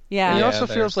out. Yeah. It also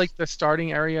feels like the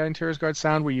starting area in Tirisgard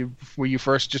Sound, where you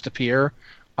first just appear,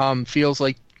 feels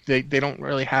like they don't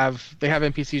really have. They have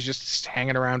NPCs just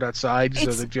hanging around outside, so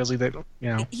it feels like they don't.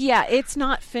 Yeah, it's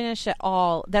not finished at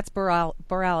all. That's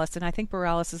Borealis, and I think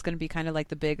Borealis is going to be kind of like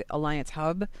the big Alliance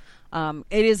hub.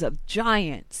 It is a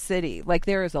giant city. Like,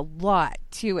 there is a lot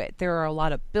to it. There are a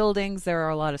lot of buildings. There are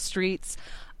a lot of streets.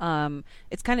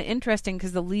 It's kind of interesting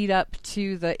because the lead up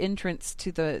to the entrance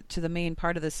to the main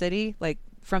part of the city, like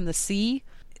from the sea,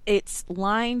 it's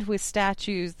lined with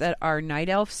statues that are night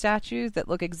elf statues that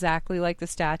look exactly like the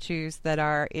statues that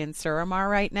are in Suramar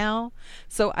right now.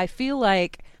 So I feel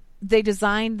like they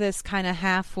designed this kind of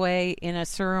halfway in a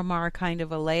Suramar kind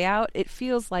of a layout. It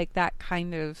feels like that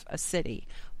kind of a city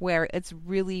where it's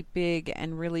really big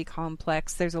and really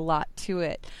complex. There's a lot to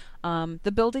it.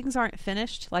 The buildings aren't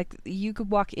finished. Like, you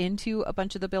could walk into a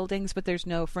bunch of the buildings, but there's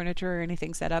no furniture or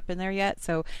anything set up in there yet.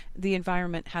 So the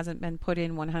environment hasn't been put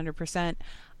in 100%.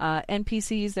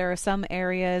 NPCs, there are some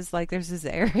areas, like there's this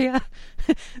area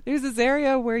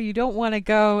where you don't want to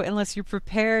go unless you're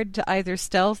prepared to either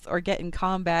stealth or get in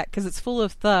combat, because it's full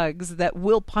of thugs that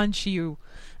will punch you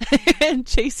and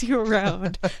chase you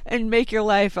around and make your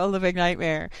life a living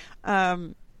nightmare.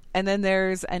 And then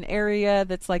there's an area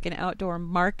that's like an outdoor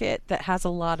market that has a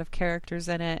lot of characters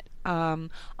in it.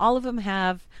 All of them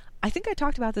have, I think I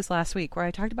talked about this last week, where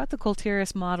I talked about the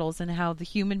Kultiris models and how the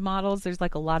human models, there's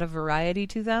like a lot of variety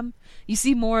to them. You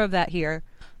see more of that here.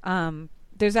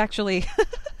 There's actually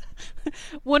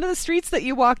one of the streets that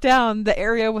you walk down, the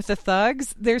area with the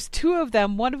thugs, there's 2 of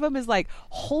them. One of them is like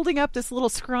holding up this little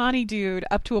scrawny dude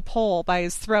up to a pole by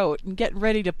his throat and getting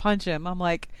ready to punch him. I'm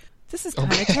like, this is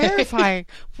kind of terrifying.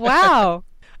 Wow.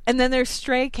 And then there's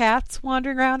stray cats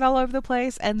wandering around all over the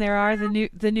place, and there are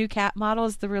the new cat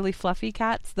models, the really fluffy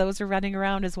cats. Those are running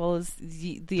around, as well as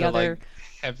the other, like,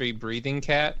 heavy breathing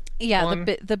cat. Yeah, one?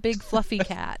 the big fluffy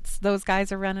cats. Those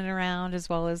guys are running around, as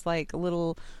well as like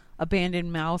little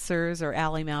abandoned mousers or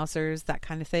alley mousers, that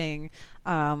kind of thing.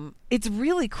 It's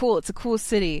really cool. It's a cool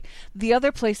city. The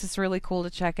other place that's really cool to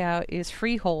check out is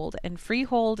Freehold, and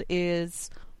Freehold is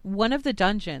one of the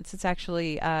dungeons. It's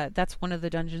actually that's one of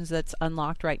the dungeons that's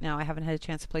unlocked right now. I haven't had a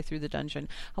chance to play through the dungeon.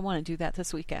 I want to do that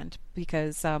this weekend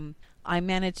because I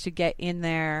managed to get in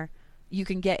there. You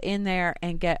can get in there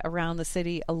and get around the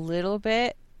city a little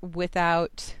bit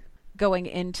without going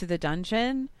into the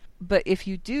dungeon. But if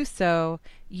you do so,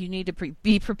 you need to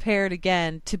be prepared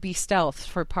again to be stealth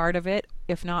for part of it,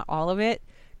 if not all of it,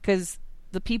 because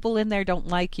the people in there don't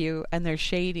like you and they're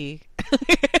shady.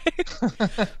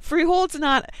 Freehold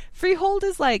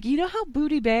is like, you know how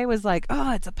Booty Bay was like,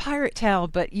 oh, it's a pirate town,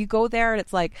 but you go there and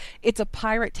it's like, it's a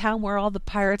pirate town where all the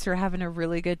pirates are having a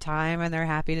really good time and they're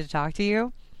happy to talk to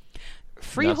you.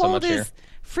 Freehold is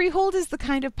the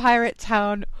kind of pirate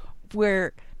town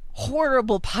where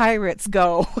horrible pirates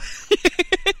go.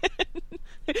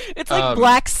 It's like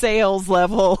Black Sails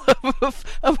level of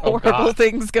horrible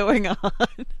things going on.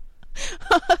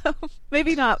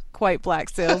 Maybe not quite Black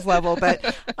Sails level,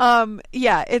 but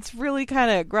yeah, it's really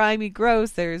kind of grimy,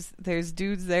 gross. There's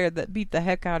dudes there that beat the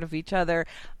heck out of each other.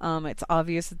 It's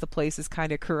obvious that the place is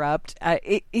kind of corrupt.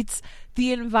 It's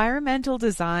the environmental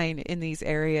design in these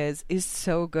areas is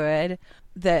so good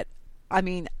that, I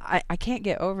mean, I can't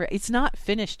get over it. It's not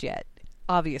finished yet,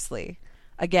 obviously.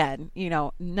 Again,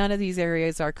 none of these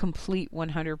areas are complete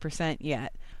 100%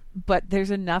 yet, but there's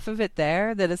enough of it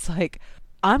there that it's like,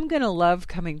 I'm going to love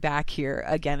coming back here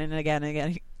again and again and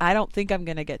again. I don't think I'm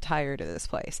going to get tired of this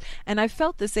place. And I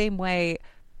felt the same way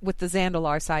with the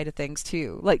Zandalar side of things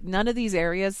too. Like, none of these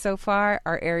areas so far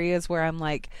are areas where I'm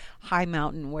like high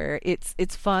mountain, where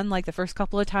it's fun like the first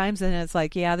couple of times and it's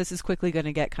like, yeah, this is quickly going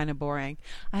to get kind of boring.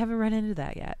 I haven't run into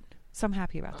that yet. So I'm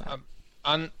happy about that.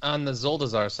 On the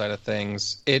Zoldazar side of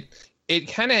things, it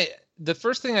kind of, the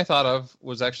first thing I thought of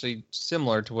was actually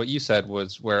similar to what you said,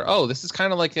 was where, this is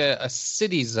kind of like a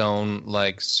city zone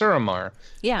like Suramar.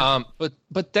 Yeah.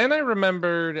 But then I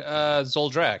remembered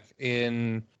Zoldrak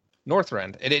in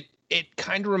Northrend, and it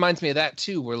kind of reminds me of that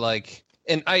too, where like,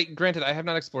 and granted I have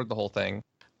not explored the whole thing,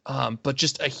 but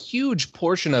just a huge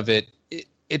portion of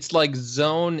it's like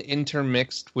zone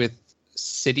intermixed with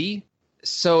city.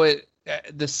 So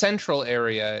the central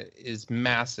area is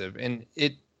massive, and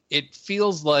it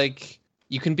feels like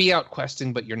you can be out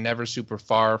questing, but you're never super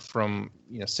far from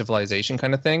civilization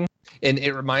kind of thing. And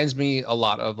it reminds me a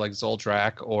lot of like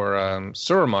Zoldrak or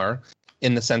Suramar,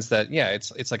 in the sense that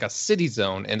it's like a city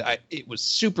zone, and it was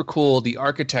super cool. The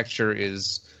architecture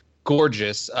is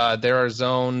gorgeous. There are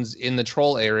zones in the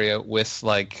troll area with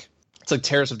like, it's like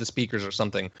Terrace of the Speakers or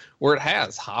something, where it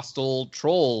has hostile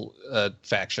troll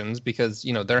factions, because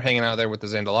they're hanging out there with the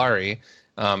Zandalari,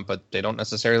 but they don't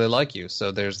necessarily like you.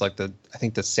 So there's like I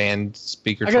think the Sand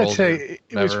Speaker. I gotta say,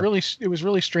 it was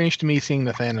really strange to me seeing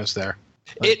the Thanos there.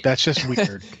 That's just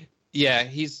weird. Yeah,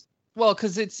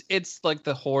 because it's like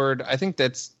the Horde. I think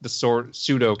that's the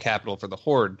pseudo capital for the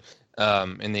Horde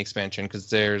in the expansion, because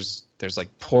there's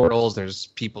like portals, there's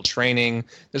people training,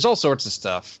 there's all sorts of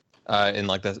stuff in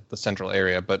like the central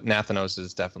area. But Nathanos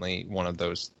is definitely one of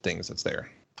those things that's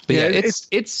there. But yeah,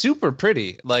 it's super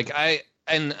pretty. Like I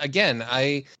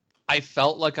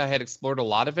felt like I had explored a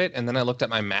lot of it, and then I looked at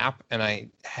my map and I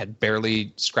had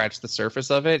barely scratched the surface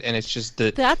of it, and it's just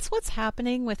that's what's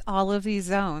happening with all of these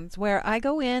zones, where I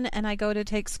go in and I go to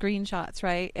take screenshots,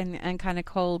 right, and kind of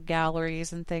cull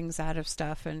galleries and things out of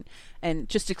stuff, and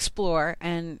just explore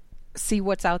and see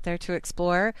what's out there to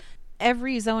explore.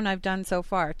 Every zone I've done so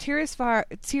far, Tirasvar,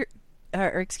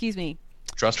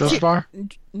 Drustvar?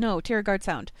 No, Tiragard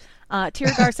Sound.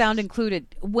 Tiragard Sound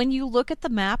included. When you look at the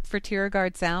map for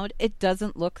Tiragard Sound, it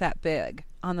doesn't look that big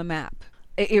on the map.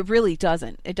 It really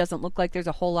doesn't. It doesn't look like there's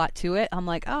a whole lot to it. I'm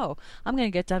like, I'm going to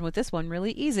get done with this one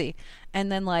really easy.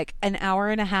 And then like an hour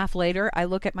and a half later, I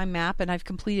look at my map and I've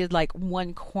completed like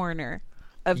one corner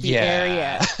of the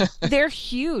area. They're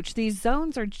huge. These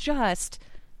zones are just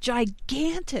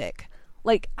gigantic.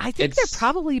 Like, I think they're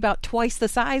probably about twice the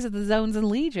size of the zones in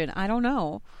Legion. I don't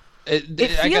know.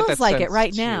 It feels like it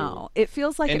right now. It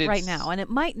feels like it right now. And it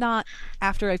might not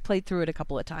after I've played through it a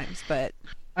couple of times, but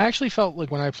I actually felt like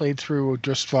when I played through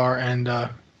Drustvar and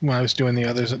when I was doing the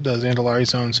Zandalari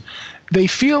zones, they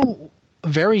feel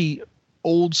very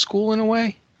old school in a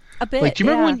way. A bit, like, do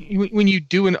you remember when you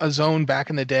do a zone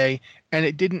back in the day and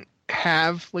it didn't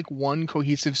have like one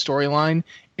cohesive storyline?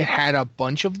 It had a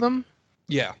bunch of them.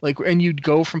 Yeah, like, and you'd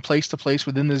go from place to place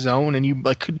within the zone, and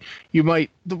the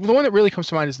one that really comes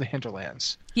to mind is the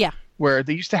Hinterlands. Yeah, where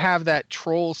they used to have that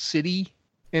troll city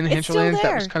in the Hinterlands.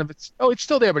 That was kind of it's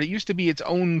still there, but it used to be its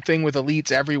own thing with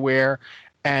elites everywhere,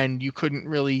 and you couldn't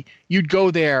really. You'd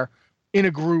go there in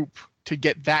a group to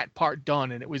get that part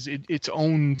done, and it was its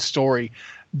own story.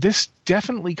 This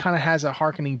definitely kind of has a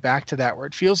harkening back to that, where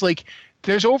it feels like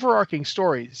there's overarching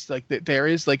stories, like there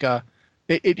is like a.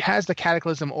 It has the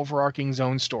Cataclysm overarching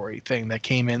zone story thing that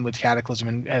came in with Cataclysm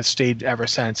and has stayed ever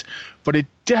since. But it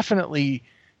definitely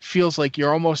feels like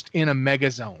you're almost in a mega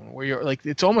zone where you're like,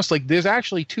 it's almost like there's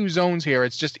actually two zones here.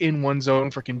 It's just in one zone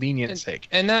for convenience sake.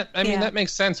 And that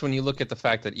makes sense when you look at the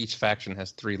fact that each faction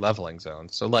has 3 leveling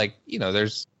zones. So like,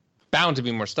 there's bound to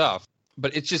be more stuff.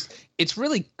 But it's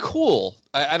really cool.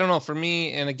 I don't know, for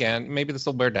me, and again, maybe this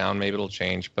will bear down, maybe it'll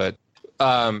change. But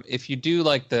if you do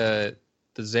like the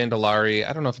Zandalari,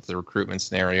 I don't know if it's the recruitment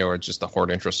scenario or just the Horde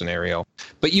intro scenario,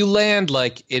 but you land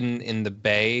like in the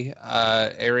bay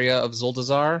area of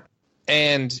Zuldazar,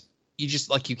 and you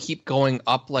just like you keep going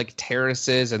up like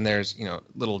terraces, and there's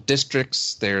little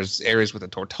districts, there's areas with the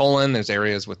Tortolan, there's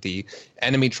areas with the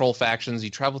enemy troll factions.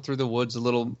 You travel through the woods a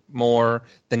little more,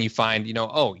 then you find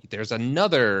there's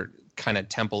another kind of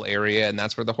temple area, and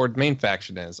that's where the Horde main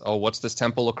faction is. What's this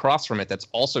temple across from it that's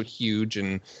also huge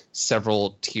and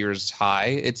several tiers high?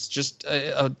 It's just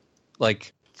a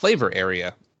like flavor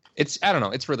area. I don't know,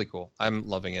 it's really cool. I'm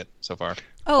loving it so far.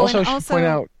 I should point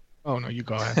out. Oh no, you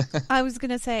go ahead. I was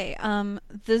gonna say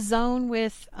the zone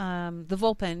with the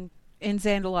Vulpin in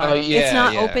Zandalari. It's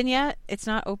not open yet. It's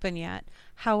not open yet.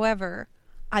 However,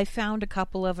 I found a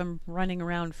couple of them running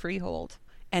around Freehold,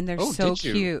 and they're so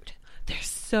cute. They're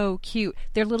so cute.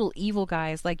 They're little evil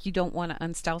guys. Like, you don't want to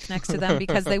unstealth next to them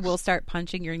because they will start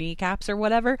punching your kneecaps or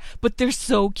whatever. But they're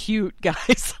so cute,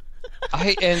 guys.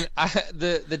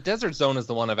 The desert zone is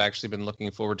the one I've actually been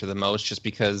looking forward to the most, just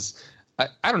because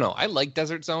I don't know. I like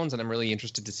desert zones, and I'm really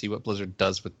interested to see what Blizzard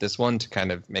does with this one to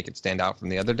kind of make it stand out from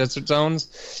the other desert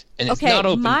zones. And it's not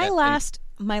open my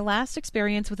last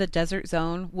experience with a desert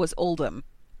zone was Oldham.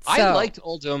 I liked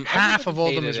Oldham. Half of Everybody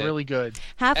Oldham hated is it. really good.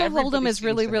 Half of Everybody Oldham is seems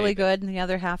really, to really hate it. good, and the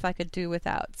other half I could do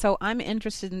without. So I'm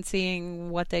interested in seeing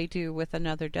what they do with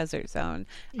another desert zone.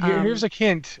 Here's a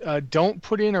hint. Don't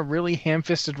put in a really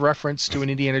ham-fisted reference to an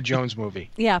Indiana Jones movie.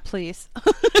 Yeah, please.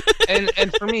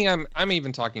 and for me, I'm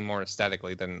even talking more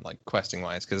aesthetically than like questing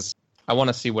wise, because I want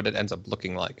to see what it ends up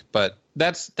looking like. But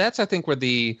that's I think where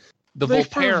the They've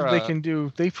Volterra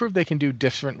proved they can do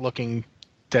different looking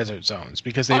desert zones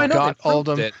because they've got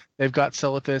Oldham, they've got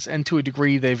Silithus, and to a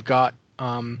degree they've got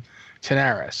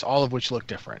Tenaris, all of which look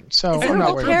different. So Is it I'm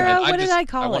not worried about Volterra? that. What did I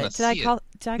call it? Did I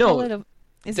call it a?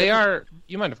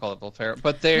 You might have called it Volterra,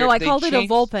 but they I called it a changed...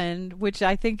 Vulpin, which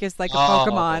I think is like a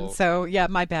Pokemon. So yeah,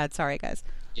 my bad. Sorry, guys.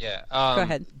 Yeah. Go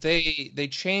ahead. They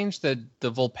changed the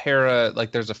Volterra.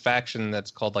 Like, there's a faction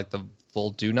that's called like the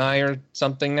Voldunai or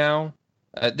something now.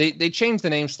 They changed the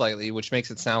name slightly, which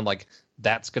makes it sound like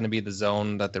that's going to be the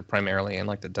zone that they're primarily in,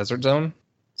 like the desert zone.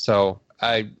 So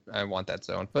I want that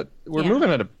zone, but we're moving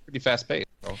at a pretty fast pace.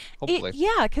 So hopefully,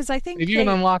 because I think they've even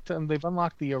unlocked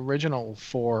the original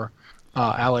 4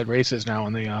 allied races now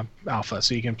in the alpha,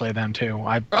 so you can play them too.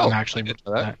 I'm actually into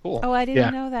that. Cool. Oh, I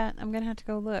didn't know that. I'm gonna have to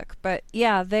go look. But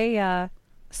yeah, they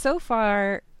so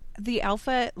far the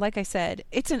alpha, like I said,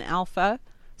 it's an alpha,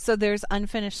 so there's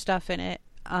unfinished stuff in it.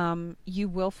 You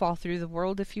will fall through the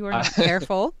world if you are not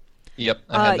careful. Yep.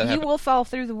 You will fall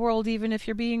through the world even if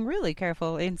you're being really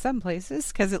careful in some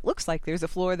places, because it looks like there's a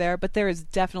floor there, but there is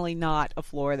definitely not a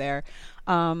floor there.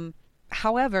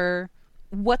 However,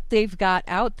 what they've got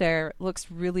out there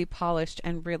looks really polished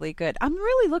and really good. I'm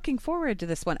really looking forward to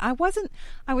this one. I was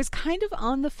kind of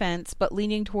on the fence, but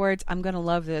leaning towards I'm going to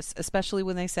love this, especially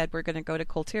when they said we're going to go to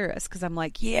Kultiris, because I'm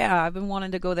like, yeah, I've been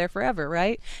wanting to go there forever,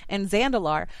 right? And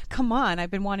Zandalar, come on,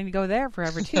 I've been wanting to go there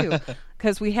forever too,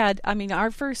 because we had,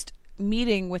 our first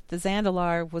meeting with the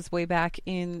Zandalar was way back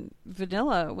in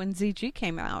Vanilla when ZG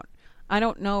came out. I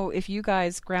don't know if you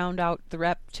guys ground out the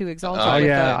rep to Exalted.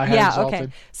 I had Exalted.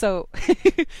 Okay. So,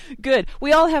 good.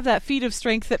 We all have that feat of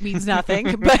strength that means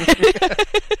nothing. But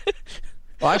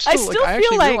well, I actually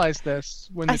realized this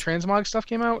when the transmog stuff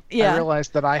came out. Yeah. I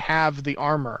realized that I have the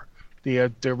armor, the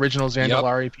original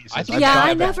Zandalari pieces.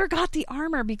 I never got the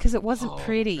armor because it wasn't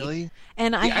pretty. Really?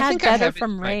 And I had better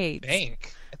from raids.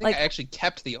 Bank. I actually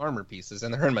kept the armor pieces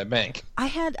and they're in my bank. I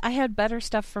had better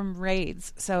stuff from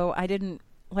raids, so I didn't.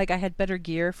 I had better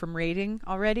gear from raiding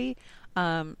already,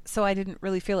 so I didn't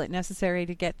really feel it necessary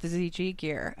to get the ZG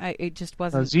gear. It just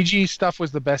wasn't... ZG stuff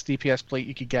was the best DPS plate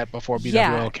you could get before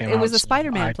BWL came out. It was a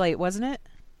Spider-Man plate, wasn't it?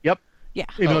 Yep. Yeah.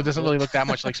 Even though it doesn't really look that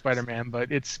much like Spider-Man,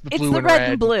 but it's the blue and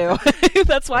red and blue.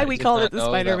 That's why we call it the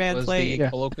Spider-Man plate. That was the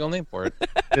colloquial name for it.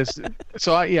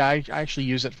 I actually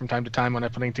use it from time to time when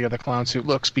I'm putting together clown suit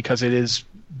looks because it's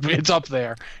up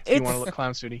there if you want to look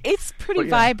clown suity. It's pretty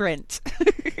vibrant.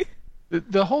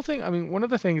 The whole thing, one of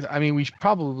the things, we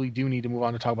probably do need to move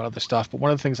on to talk about other stuff, but one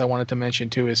of the things I wanted to mention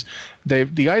too is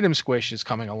the item squish is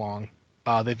coming along.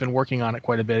 They've been working on it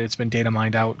quite a bit. It's been data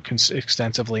mined out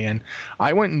extensively, and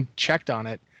I went and checked on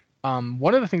it.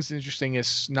 One of the things that's interesting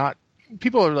is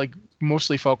people are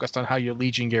mostly focused on how your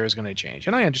Legion gear is going to change,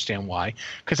 and I understand why,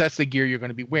 because that's the gear you're going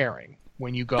to be wearing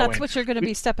when you go in. That's what you're going to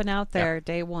be stepping out there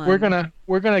day one. We're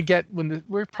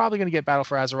probably going to get Battle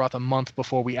for Azeroth a month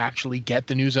before we actually get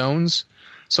the new zones.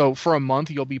 So for a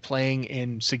month you'll be playing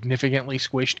in significantly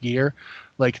squished gear.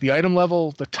 Like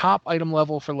the top item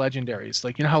level for legendaries.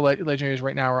 Like, you know how legendaries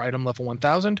right now are item level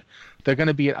 1000? They're going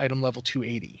to be at item level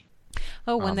 280.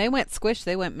 Oh, when they went squish,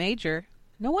 they went major.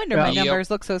 No wonder my numbers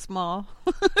look so small.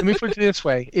 Let me put it this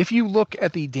way. If you look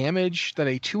at the damage that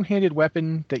a two-handed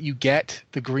weapon that you get,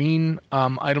 the green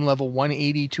item level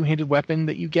 180 two-handed weapon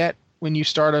that you get when you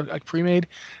start a pre-made,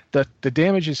 the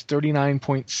damage is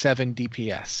 39.7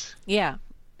 DPS. Yeah.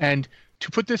 And to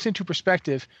put this into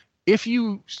perspective, if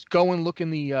you go and look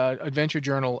in the adventure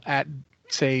journal at,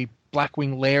 say,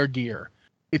 Blackwing Lair gear,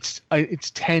 it's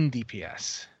 10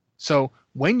 DPS. So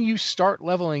when you start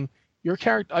leveling, your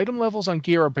character item levels on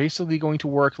gear are basically going to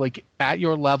work at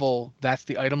your level. That's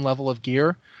the item level of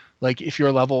gear. Like if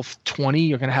you're level 20,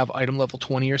 you're going to have item level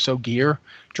 20 or so gear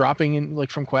dropping in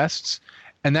from quests,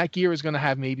 and that gear is going to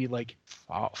have maybe 4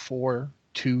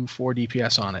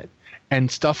 DPS on it,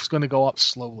 and stuff's going to go up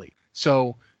slowly.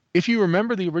 So if you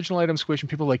remember the original item squish, and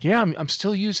people are like, yeah, I'm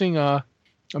still using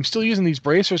these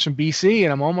bracers from BC,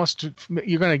 and I'm almost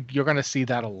you're gonna see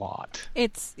that a lot.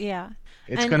 It's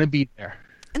going to be there.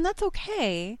 And that's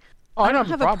okay. Oh, I don't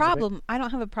have a problem with it. problem. I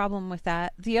don't have a problem with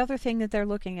that. The other thing that they're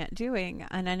looking at doing,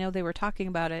 and I know they were talking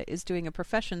about it, is doing a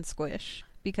profession squish,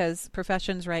 because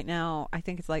professions right now, I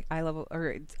think it's like eye level or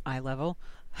it's eye level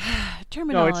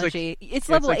terminology. It's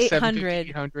level like 800.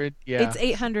 800. Yeah, It's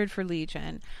 800 for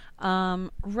Legion.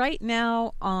 Right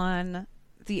now on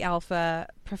the alpha,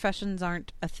 professions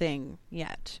aren't a thing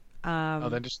yet. No,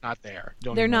 they're just not there.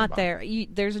 They're not there.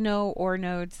 There's no ore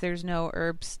nodes. There's no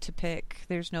herbs to pick.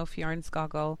 There's no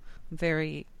Fjornskoggle. I'm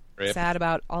very sad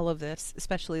about all of this,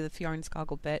 especially the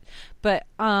Fjornskoggle bit. But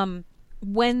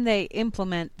when they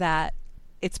implement that,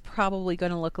 it's probably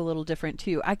going to look a little different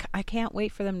too. I can't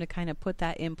wait for them to kind of put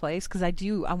that in place, because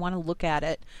I want to look at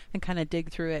it and kind of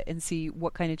dig through it and see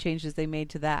what kind of changes they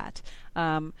made to that.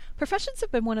 Professions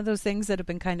have been one of those things that have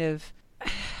been kind of...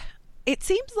 It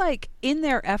seems like in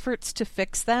their efforts to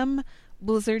fix them,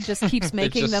 Blizzard just keeps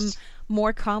making them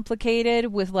more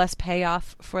complicated with less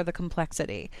payoff for the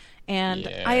complexity. And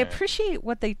I appreciate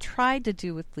what they tried to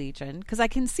do with Legion, because I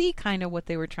can see kind of what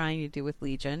they were trying to do with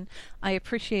Legion. I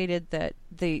appreciated that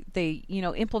they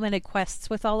implemented quests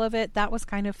with all of it. That was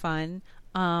kind of fun.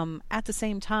 At the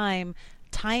same time,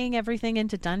 tying everything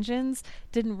into dungeons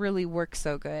didn't really work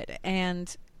so good.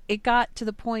 And it got to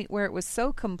the point where it was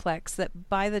so complex that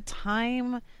by the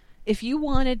time, if you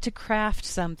wanted to craft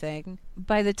something,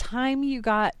 by the time you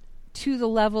got to the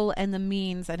level and the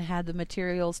means and had the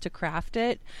materials to craft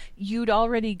it, you'd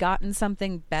already gotten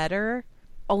something better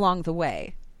along the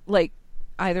way. Like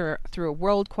either through a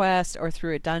world quest or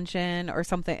through a dungeon or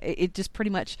something. It just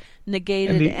pretty much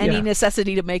negated any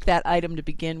necessity to make that item to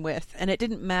begin with. And it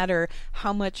didn't matter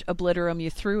how much obliterum you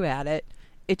threw at it.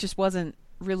 It just wasn't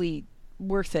really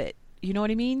worth it. You know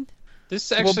what I mean?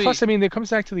 This actually... Well, plus, I mean, it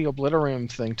comes back to the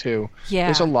obliterum thing too. Yeah.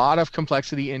 There's a lot of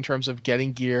complexity in terms of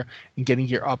getting gear and getting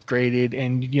gear upgraded,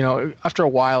 and after a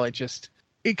while,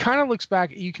 it kind of looks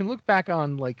back. You can look back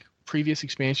on like previous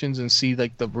expansions and see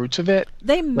like the roots of it.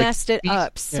 They messed it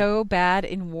up so bad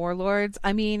in Warlords.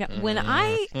 I mean, when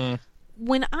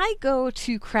I go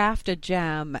to craft a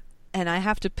gem and I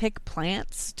have to pick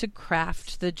plants to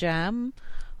craft the gem,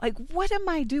 like, what am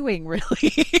I doing,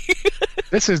 really?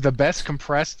 This is the best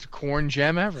compressed corn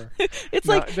gem ever. It's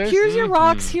here's your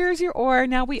rocks, here's your ore.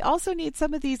 Now we also need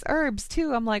some of these herbs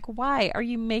too. I'm like, why are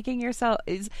you making yourself?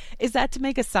 Is that to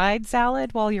make a side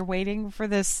salad while you're waiting for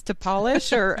this to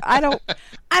polish? Or I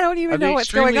don't even know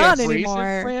what's going on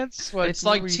anymore. Plants? It's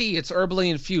like tea. It's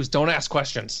herbally infused. Don't ask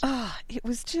questions. It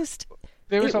was just.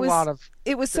 There was a lot of...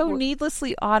 It was so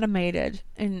needlessly automated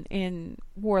in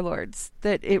Warlords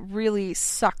that it really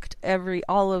sucked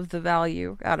all of the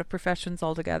value out of professions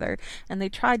altogether. And they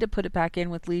tried to put it back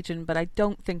in with Legion, but I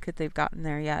don't think that they've gotten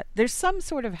there yet. There's some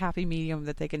sort of happy medium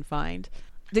that they can find.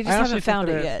 They just haven't found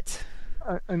it yet.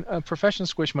 A profession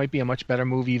switch might be a much better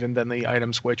move even than the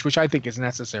item switch, which I think is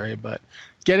necessary. But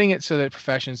getting it so that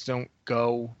professions don't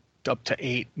go up to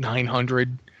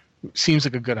 800-900 seems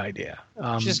like a good idea.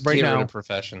 Just right get now, rid of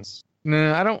professions.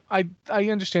 No, I don't. I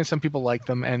understand some people like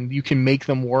them, and you can make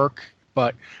them work.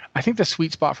 But I think the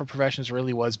sweet spot for professions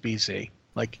really was BC.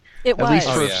 Like at least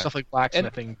for stuff like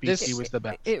blacksmithing, and BC was the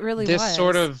best. It really this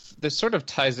was. This sort of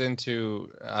ties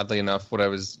into, oddly enough, what I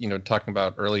was talking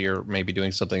about earlier. Maybe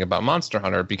doing something about Monster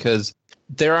Hunter, because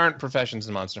there aren't professions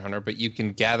in Monster Hunter, but you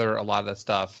can gather a lot of that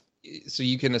stuff. So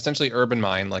you can essentially urban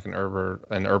mine like an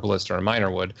herbalist or a miner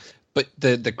would. But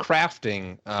the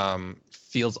crafting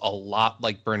feels a lot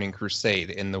like Burning Crusade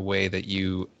in the way that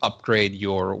you upgrade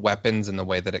your weapons and the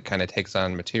way that it kind of takes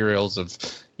on materials of,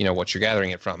 what you're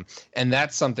gathering it from. And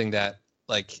that's something that,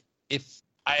 like,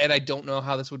 I don't know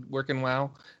how this would work in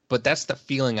WoW, but that's the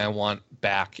feeling I want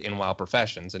back in WoW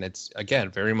Professions. And it's, again,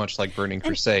 very much like Burning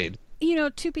Crusade.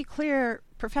 To be clear,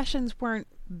 Professions weren't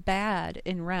bad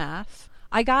in Wrath.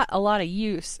 I got a lot of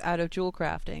use out of jewel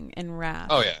crafting in Wrath.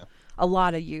 Oh, yeah. A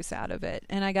lot of use out of it.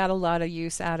 And I got a lot of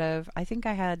use out of, I think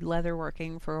I had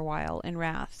leatherworking for a while in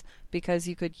Wrath, because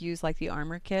you could use like the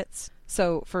armor kits.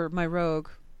 So for my rogue,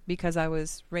 because I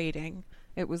was raiding,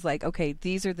 it was like, okay,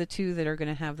 these are the two that are going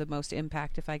to have the most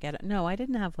impact if I get it. No, I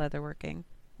didn't have leatherworking.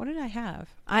 What did I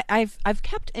have? I've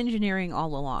kept engineering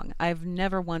all along. I've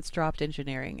never once dropped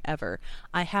engineering, ever.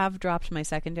 I have dropped my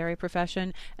secondary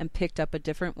profession and picked up a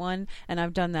different one, and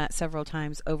I've done that several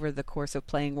times over the course of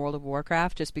playing World of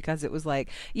Warcraft, just because it was like,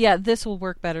 yeah, this will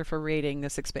work better for raiding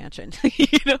this expansion.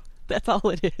 That's all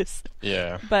it is.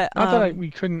 Yeah. But not that we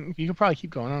couldn't. You could probably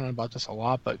keep going on about this a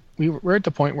lot, but we're at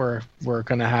the point where we're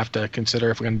going to have to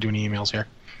consider if we're going to do any emails here,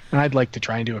 and I'd like to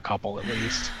try and do a couple at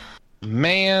least.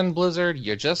 Man, Blizzard,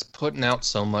 you're just putting out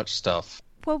so much stuff.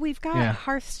 Well, we've got Yeah.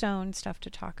 Hearthstone stuff to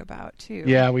talk about too.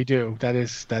 Yeah, we do.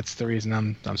 That's the reason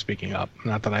I'm speaking up.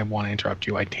 Not that I want to interrupt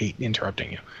you. I hate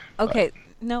interrupting you. Okay,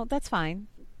 no, that's fine.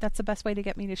 That's the best way to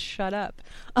get me to shut up.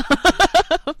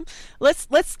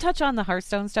 Let's touch on the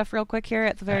Hearthstone stuff real quick here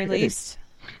at the very least.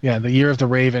 Yeah, the Year of the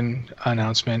Raven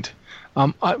announcement.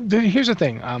 Here's the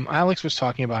thing. Alex was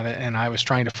talking about it, and I was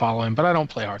trying to follow him, but I don't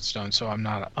play Hearthstone, so I'm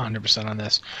not 100% on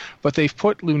this. But they've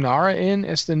put Lunara in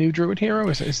as the new Druid hero.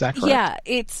 Is that correct? Yeah,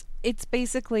 it's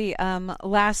basically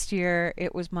last year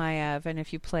it was Maiev, and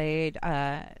if you played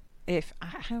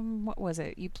what was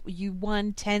it? You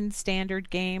won 10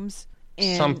 standard games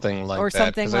something like that.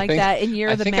 Something like that in Year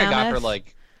of the Mammoth. I think I got her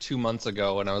like 2 months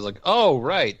ago, and I was like, "Oh,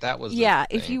 right, that was." Yeah,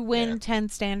 if you win 10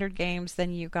 standard games,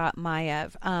 then you got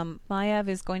Maiev. Maiev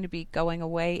is going to be going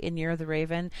away in Year of the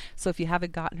Raven, so if you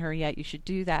haven't gotten her yet, you should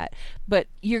do that. But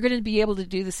you're going to be able to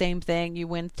do the same thing. You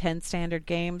win 10 standard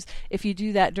games. If you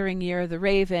do that during Year of the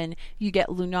Raven, you get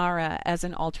Lunara as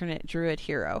an alternate Druid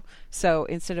hero. So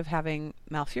instead of having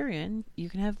Malfurion,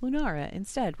 you can have Lunara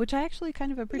instead, which I actually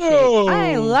kind of appreciate. No!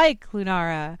 I like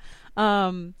Lunara.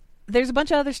 There's a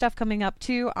bunch of other stuff coming up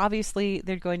too. Obviously,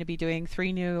 they're going to be doing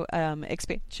 3 new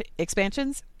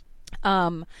expansions.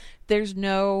 There's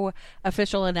no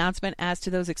official announcement as to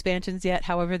those expansions yet.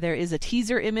 However, there is a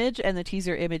teaser image, and the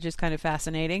teaser image is kind of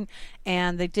fascinating.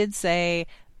 And they did say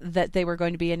that they were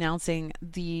going to be announcing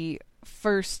the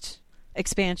first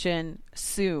expansion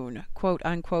soon, quote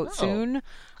unquote soon.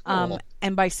 Cool.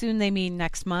 And by soon they mean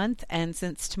next month. And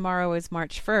since tomorrow is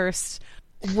March 1st,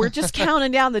 we're just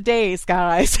counting down the days,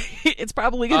 guys. It's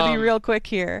probably going to be real quick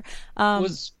here.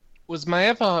 Was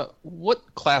Maeva,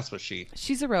 what class was she?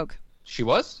 She's a rogue. She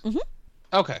was? Mm-hmm.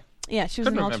 Okay. Yeah, she was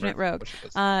an alternate rogue.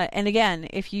 And again,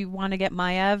 if you want to get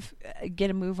Maiev, get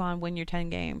a move on, win your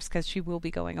 10 games, because she will be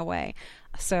going away.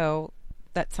 So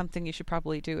that's something you should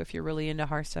probably do if you're really into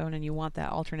Hearthstone and you want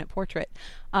that alternate portrait.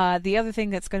 The other thing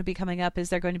that's going to be coming up is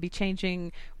they're going to be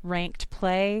changing ranked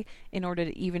play in order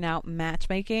to even out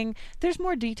matchmaking. There's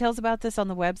more details about this on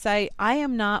the website. I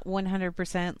am not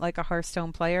 100% like a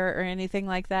Hearthstone player or anything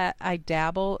like that. I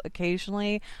dabble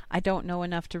occasionally. I don't know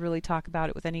enough to really talk about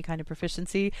it with any kind of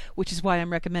proficiency, which is why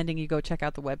I'm recommending you go check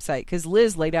out the website, because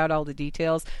Liz laid out all the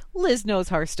details. Liz knows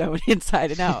Hearthstone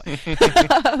inside and out.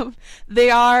 They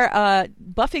are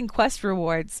buffing quest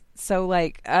rewards. So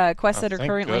like quests that are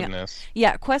currently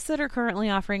quests that are currently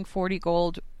offering 40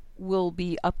 gold will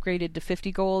be upgraded to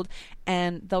 50 gold,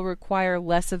 and they'll require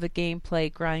less of a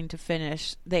gameplay grind to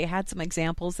finish. They had some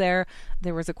examples there.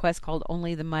 There was a quest called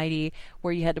Only the Mighty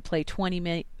where you had to play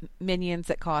 20 minions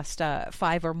that cost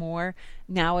 5 or more.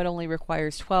 Now it only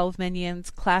requires 12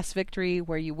 minions. Class Victory,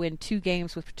 where you win 2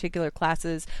 games with particular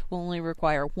classes, will only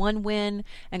require 1 win.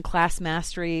 And Class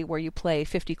Mastery, where you play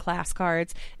 50 class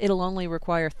cards, it'll only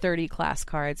require 30 class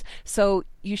cards. So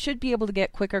you should be able to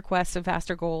get quicker quests and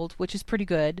faster gold, which is pretty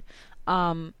good.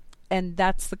 And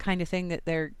that's the kind of thing that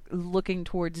they're looking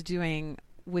towards doing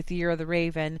with Year of the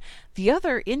Raven. The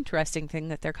other interesting thing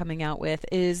that they're coming out with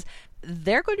is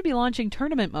they're going to be launching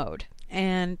tournament mode.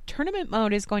 And tournament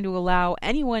mode is going to allow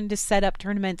anyone to set up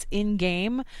tournaments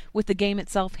in-game, with the game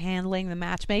itself handling the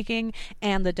matchmaking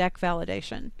and the deck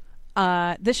validation.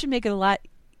 This should make it a lot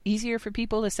easier for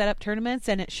people to set up tournaments,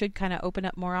 and it should kind of open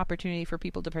up more opportunity for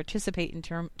people to participate in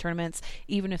tournaments,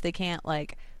 even if they can't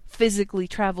like physically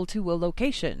travel to a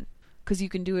location, because you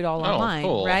can do it all online,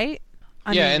 cool. Right?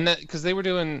 I mean, and that because they were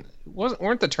doing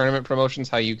weren't the tournament promotions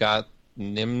how you got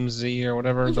Nimsy or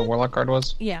whatever the Warlock card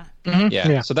was? Yeah. Mm-hmm.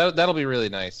 Yeah. So that'll be really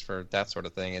nice for that sort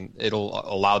of thing, and it'll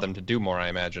allow them to do more, I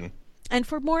imagine. And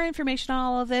for more information on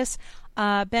all of this,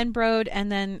 Ben Brode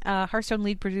and then Hearthstone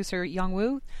lead producer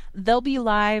Yongwoo, they'll be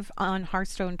live on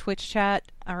Hearthstone Twitch chat,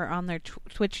 or on their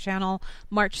Twitch channel,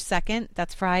 March 2nd,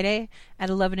 that's Friday, at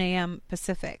 11 a.m.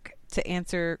 Pacific, to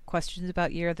answer questions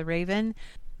about Year of the Raven.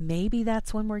 Maybe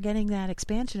that's when we're getting that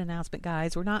expansion announcement,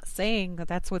 guys. We're not saying that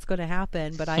that's what's going to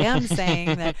happen, but I am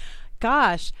saying that,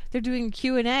 gosh, they're doing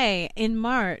Q&A in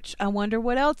March. I wonder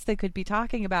what else they could be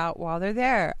talking about while they're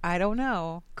there. I don't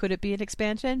know. Could it be an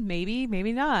expansion? Maybe,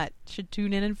 maybe not. Should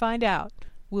tune in and find out.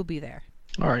 We'll be there.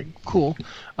 All right, cool.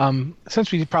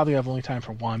 Since we probably have only time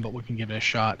for one, but we can give it a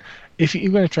shot. If you're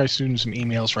going to try shooting some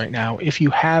emails right now, if you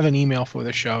have an email for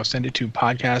the show, send it to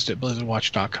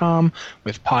podcast@blizzardwatch.com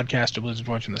with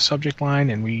podcast@blizzardwatch in the subject line,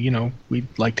 and we'd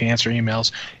like to answer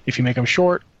emails. If you make them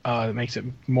short, it makes it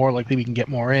more likely we can get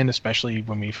more in, especially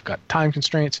when we've got time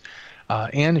constraints.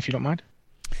 Anne, if you don't mind.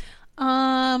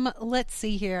 Let's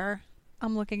see here.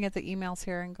 I'm looking at the emails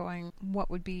here and going, what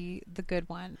would be the good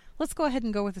one? Let's go ahead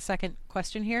and go with the second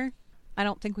question here. I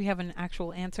don't think we have an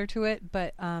actual answer to it,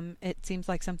 but it seems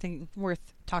like something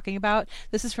worth talking about.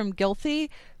 This is from Gilthy,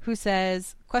 who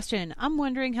says, question, I'm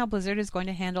wondering how Blizzard is going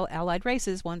to handle allied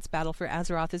races once Battle for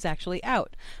Azeroth is actually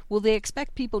out. Will they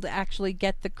expect people to actually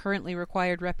get the currently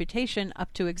required reputation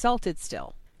up to Exalted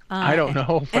still? I don't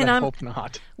know, but I hope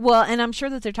not. Well, and I'm sure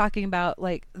that they're talking about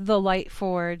like the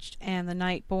Lightforged and the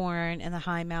Nightborn and the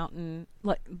High Mountain,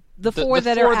 like the four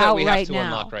that are out we right have to now.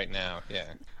 Unlock right now,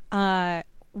 yeah.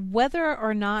 Whether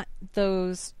or not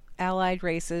those allied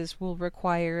races will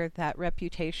require that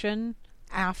reputation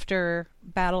after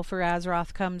Battle for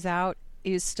Azeroth comes out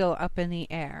is still up in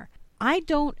the air. I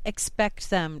don't expect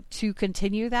them to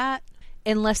continue that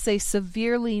unless they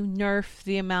severely nerf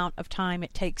the amount of time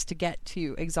it takes to get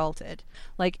to Exalted.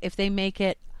 Like, if they make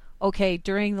it, okay,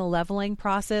 during the leveling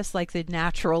process, like the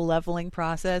natural leveling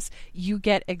process, you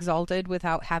get Exalted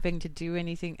without having to do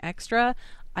anything extra,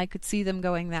 I could see them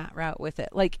going that route with it.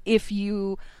 Like, if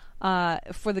you,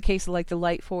 for the case of like the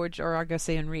Lightforge or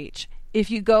Argosian Reach,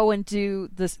 if you go and do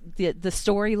the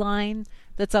storyline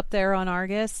that's up there on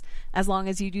Argus, as long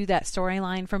as you do that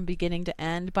storyline from beginning to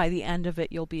end, by the end of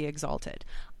it you'll be Exalted.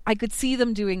 I could see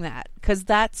them doing that, because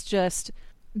that's just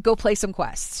go play some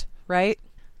quests, right?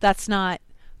 That's not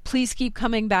please keep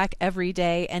coming back every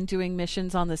day and doing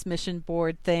missions on this mission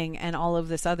board thing and all of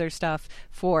this other stuff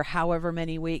for however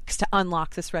many weeks to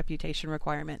unlock this reputation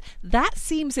requirement. That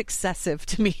seems excessive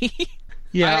to me.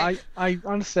 Yeah, I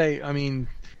want to say, I mean,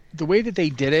 the way that they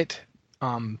did it,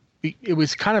 it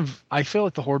was kind of, I feel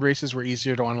like the Horde races were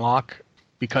easier to unlock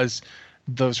because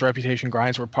those reputation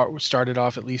grinds were started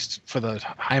off, at least for the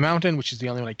High Mountain, which is the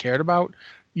only one I cared about.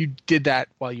 You did that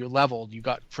while you leveled. You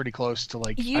got pretty close to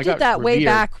like... You did that way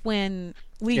back when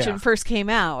Legion first came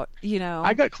out, you know.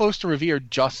 I got close to Revere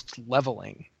just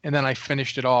leveling, and then I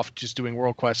finished it off just doing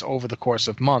world quests over the course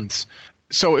of months.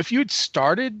 So if you'd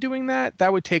started doing that,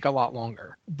 that would take a lot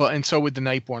longer. And so would the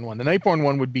Nightborn one. The Nightborn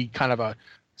one would be kind of a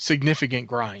significant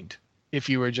grind if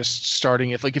you were just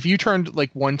starting it. Like if you turned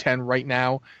like 110 right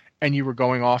now and you were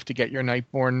going off to get your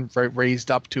Nightborn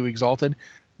raised up to Exalted,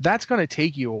 that's going to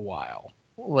take you a while.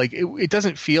 Like it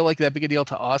doesn't feel like that big a deal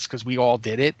to us because we all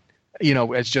did it, you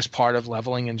know, as just part of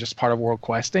leveling and just part of world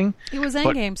questing. It was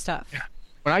endgame stuff. Yeah.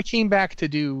 When I came back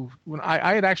to when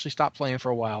I had actually stopped playing for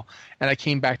a while, and I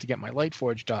came back to get my Light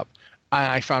Forged up,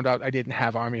 I found out I didn't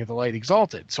have Army of the Light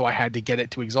Exalted, so I had to get it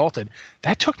to Exalted.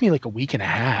 That took me like a week and a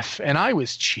half, and I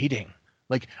was cheating.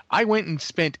 Like I went and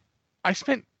spent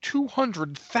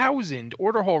 200,000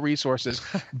 order hall resources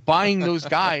buying those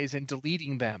guys and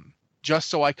deleting them just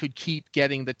so I could keep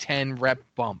getting the 10 rep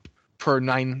bump per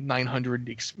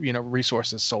 900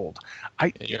 resources sold.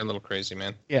 You're a little crazy,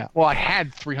 man. Yeah. Well, I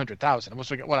had 300,000. I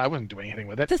wasn't doing anything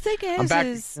with it. The thing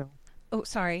is, oh,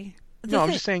 sorry.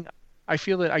 I'm just saying. I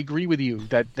feel that I agree with you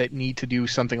that need to do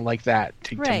something like that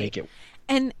to make it.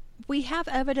 And we have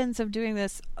evidence of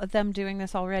them doing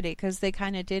this already, because they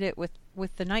kind of did it with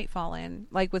the Nightfallen,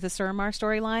 like with the Suramar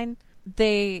storyline.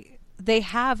 They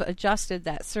have adjusted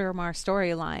that Suramar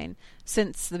storyline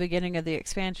since the beginning of the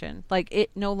expansion. Like, it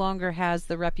no longer has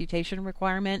the reputation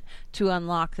requirement to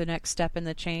unlock the next step in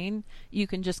the chain. You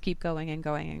can just keep going and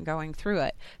going and going through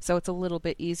it. So it's a little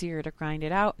bit easier to grind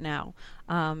it out now.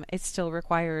 It still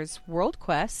requires world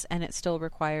quests, and it still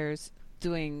requires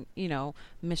doing,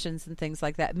 missions and things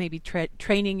like that. Maybe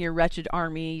training your wretched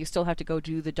army. You still have to go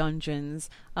do the dungeons.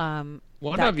 One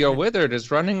of your withered is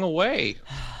running away.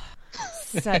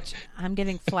 I'm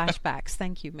getting flashbacks.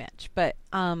 Thank you, Mitch. But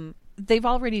they've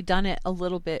already done it a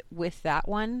little bit with that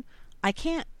one. I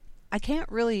can't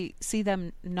really see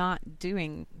them not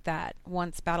doing that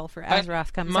once Battle for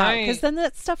Azeroth comes out, because then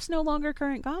that stuff's no longer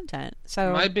current content.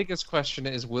 So my biggest question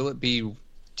is,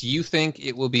 do you think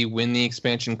it will be when the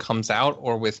expansion comes out,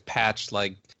 or with patch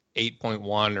like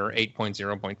 8.1 or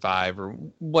 8.0.5 or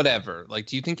whatever? Like,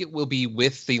 do you think it will be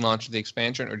with the launch of the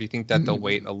expansion, or do you think that they'll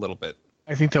wait a little bit?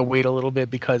 I think they'll wait a little bit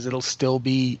because it'll still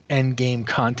be end game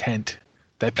content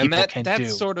that people can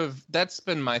do. That's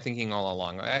been my thinking all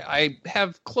along. I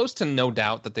have close to no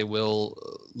doubt that they will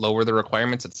lower the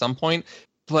requirements at some point,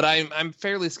 but I'm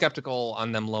fairly skeptical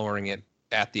on them lowering it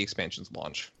at the expansion's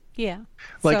launch. Yeah.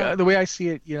 Like the way I see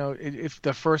it, if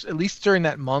the first, at least during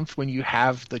that month when you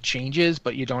have the changes,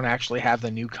 but you don't actually have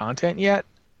the new content yet,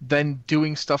 then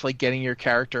doing stuff like getting your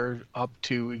character up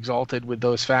to Exalted with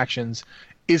those factions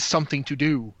is something to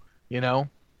do,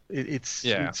 It's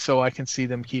so I can see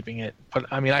them keeping it. But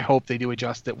I mean, I hope they do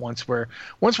adjust it once we're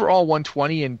all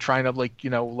 120 and trying to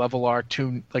level our our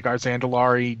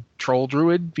Zandalari troll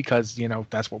druid, because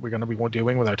that's what we're going to be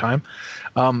doing with our time.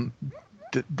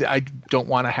 I don't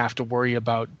want to have to worry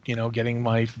about getting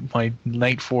my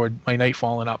night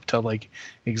fallen up to like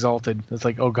exalted. It's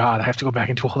like, oh god, I have to go back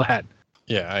and do all that.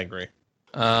 Yeah, I agree.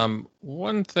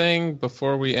 One thing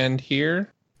before we end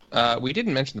here, we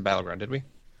didn't mention the battleground, did we?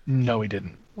 No, we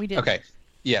didn't. We did. Okay.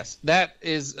 Yes, that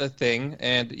is a thing,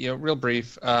 and real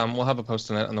brief. We'll have a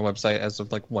post on it on the website as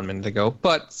of like 1 minute ago.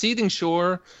 But Seething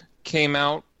Shore came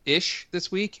out ish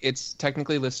this week. It's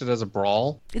technically listed as a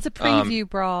brawl. It's a preview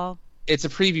brawl. It's a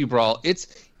preview brawl. It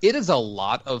is a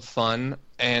lot of fun,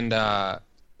 and I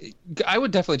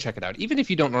would definitely check it out. Even if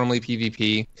you don't normally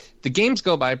PvP, the games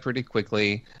go by pretty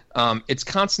quickly. It's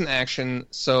constant action,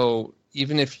 so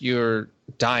even if you're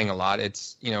dying a lot,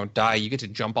 it's you get to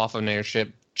jump off of an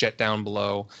airship, jet down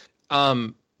below.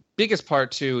 Biggest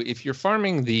part too, if you're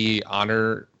farming the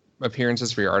honor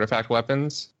appearances for your artifact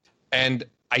weapons, and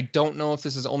I don't know if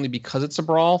this is only because it's a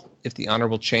brawl, if the honor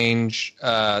will change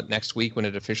next week when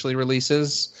it officially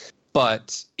releases,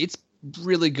 but it's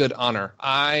really good honor.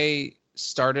 I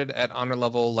started at honor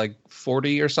level like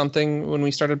 40 or something when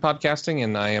we started podcasting,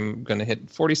 and I am going to hit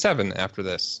 47 after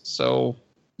this. So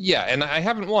yeah, and I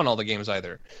haven't won all the games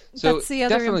either. So that's the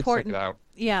other definitely important. check it out.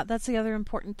 Yeah, that's the other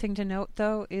important thing to note,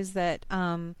 though, is that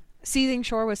Seething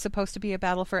Shore was supposed to be a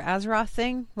Battle for Azeroth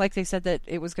thing. Like they said that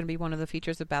it was going to be one of the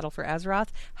features of Battle for Azeroth.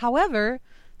 However,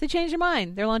 they changed their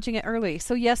mind. They're launching it early.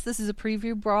 So yes, this is a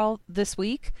preview brawl this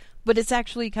week, but it's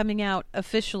actually coming out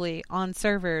officially on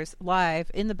servers, live,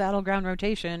 in the Battleground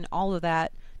rotation, all of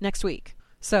that, next week.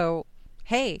 So,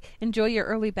 hey, enjoy your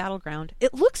early Battleground.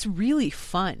 It looks really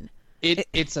fun.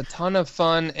 It's a ton of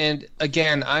fun, and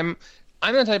again, I'm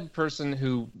the type of person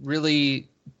who really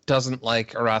doesn't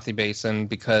like Arathi Basin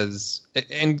because,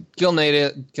 and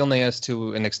Gilneas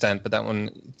to an extent, but that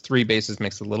one 3 bases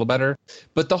makes it a little better.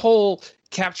 But the whole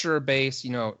capture a base,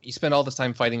 you spend all this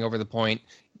time fighting over the point,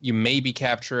 you maybe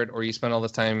capture it, or you spend all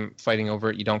this time fighting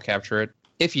over it, you don't capture it.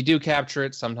 If you do capture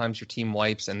it, sometimes your team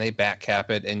wipes and they back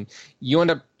cap it, and you end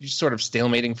up just sort of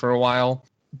stalemating for a while.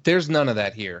 There's none of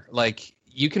that here. Like,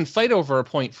 you can fight over a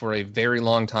point for a very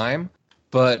long time,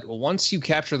 but once you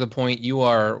capture the point, you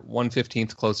are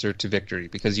 1/15th closer to victory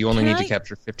because you only need to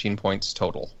capture 15 points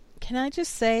total. Can I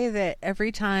just say that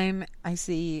every time I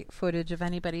see footage of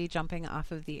anybody jumping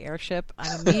off of the airship,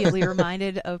 I'm immediately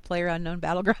reminded of PlayerUnknown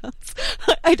Battlegrounds.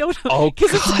 I don't know. Oh,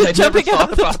 God, I jumping never out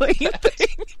thought of the about plane that. thing.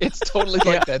 It's totally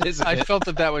like that, isn't it? I felt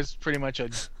that was pretty much a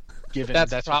given.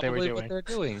 That's what they were doing. What they're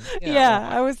doing. Yeah,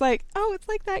 I was like, oh, it's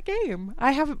like that game.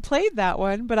 I haven't played that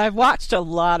one, but I've watched a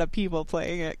lot of people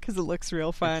playing it because it looks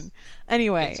real fun.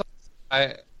 Anyway.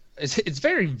 It's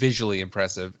very visually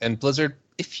impressive. And Blizzard,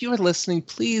 if you are listening,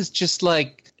 please just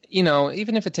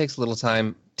even if it takes a little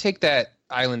time, take that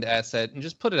island asset and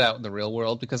just put it out in the real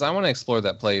world, because I want to explore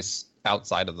that place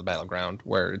outside of the battleground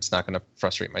where it's not going to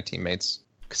frustrate my teammates,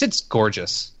 because it's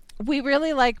gorgeous. We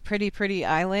really like pretty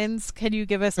islands. Can you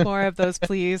give us more of those,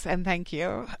 please? And thank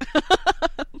you.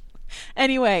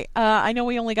 Anyway, I know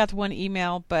we only got to one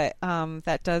email, but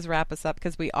that does wrap us up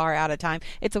because we are out of time.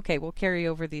 It's okay. We'll carry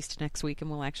over these to next week,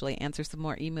 and we'll actually answer some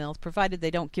more emails, provided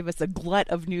they don't give us a glut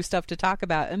of new stuff to talk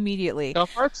about immediately. The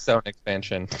Hearthstone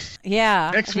expansion. Yeah.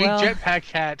 Next week, Jetpack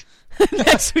Cat.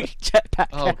 Next week,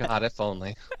 Jetpack Cat. Oh, God, if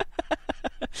only.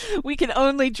 We can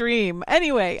only dream.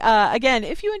 Anyway, again,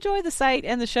 if you enjoy the site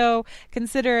and the show,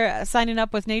 consider signing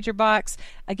up with NatureBox.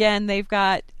 Again, they've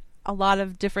got a lot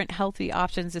of different healthy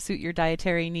options to suit your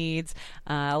dietary needs.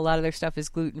 A lot of their stuff is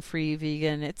gluten-free,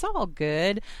 vegan. It's all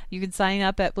good. You can sign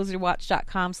up at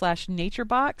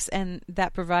blizzardwatch.com/naturebox, and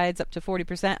that provides up to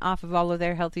 40% off of all of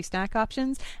their healthy snack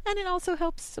options, and it also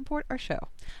helps support our show.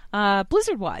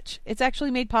 Blizzard Watch. It's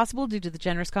actually made possible due to the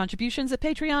generous contributions at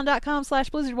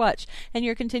patreon.com/blizzardwatch, and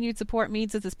your continued support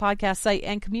means that this podcast site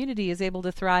and community is able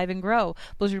to thrive and grow.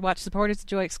 Blizzard Watch supporters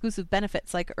enjoy exclusive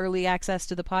benefits like early access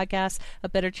to the podcast, a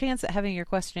better chance at having your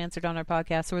question answered on our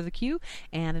podcast or the queue,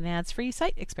 and an ads-free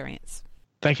site experience.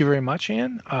 Thank you very much,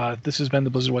 Anne. This has been the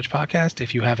Blizzard Watch Podcast.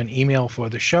 If you have an email for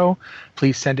the show,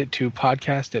 please send it to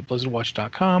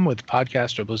podcast@blizzardwatch.com with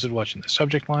podcast or Blizzard Watch in the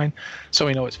subject line so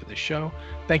we know it's for the show.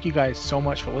 Thank you guys so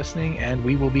much for listening, and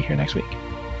we will be here next week.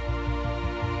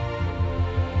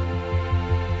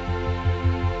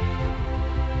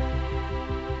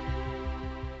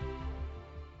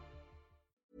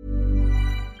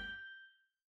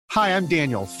 Hi, I'm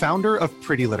Daniel, founder of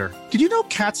Pretty Litter. Did you know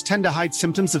cats tend to hide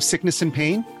symptoms of sickness and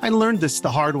pain? I learned this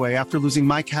the hard way after losing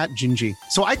my cat, Gingy.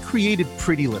 So I created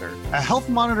Pretty Litter, a health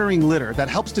monitoring litter that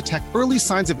helps detect early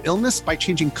signs of illness by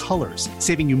changing colors,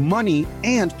 saving you money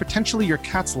and potentially your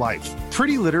cat's life.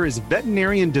 Pretty Litter is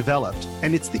veterinarian developed,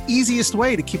 and it's the easiest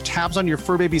way to keep tabs on your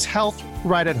fur baby's health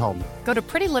right at home. Go to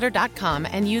prettylitter.com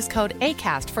and use code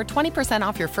ACAST for 20%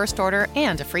 off your first order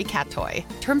and a free cat toy.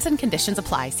 Terms and conditions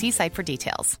apply. See site for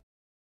details.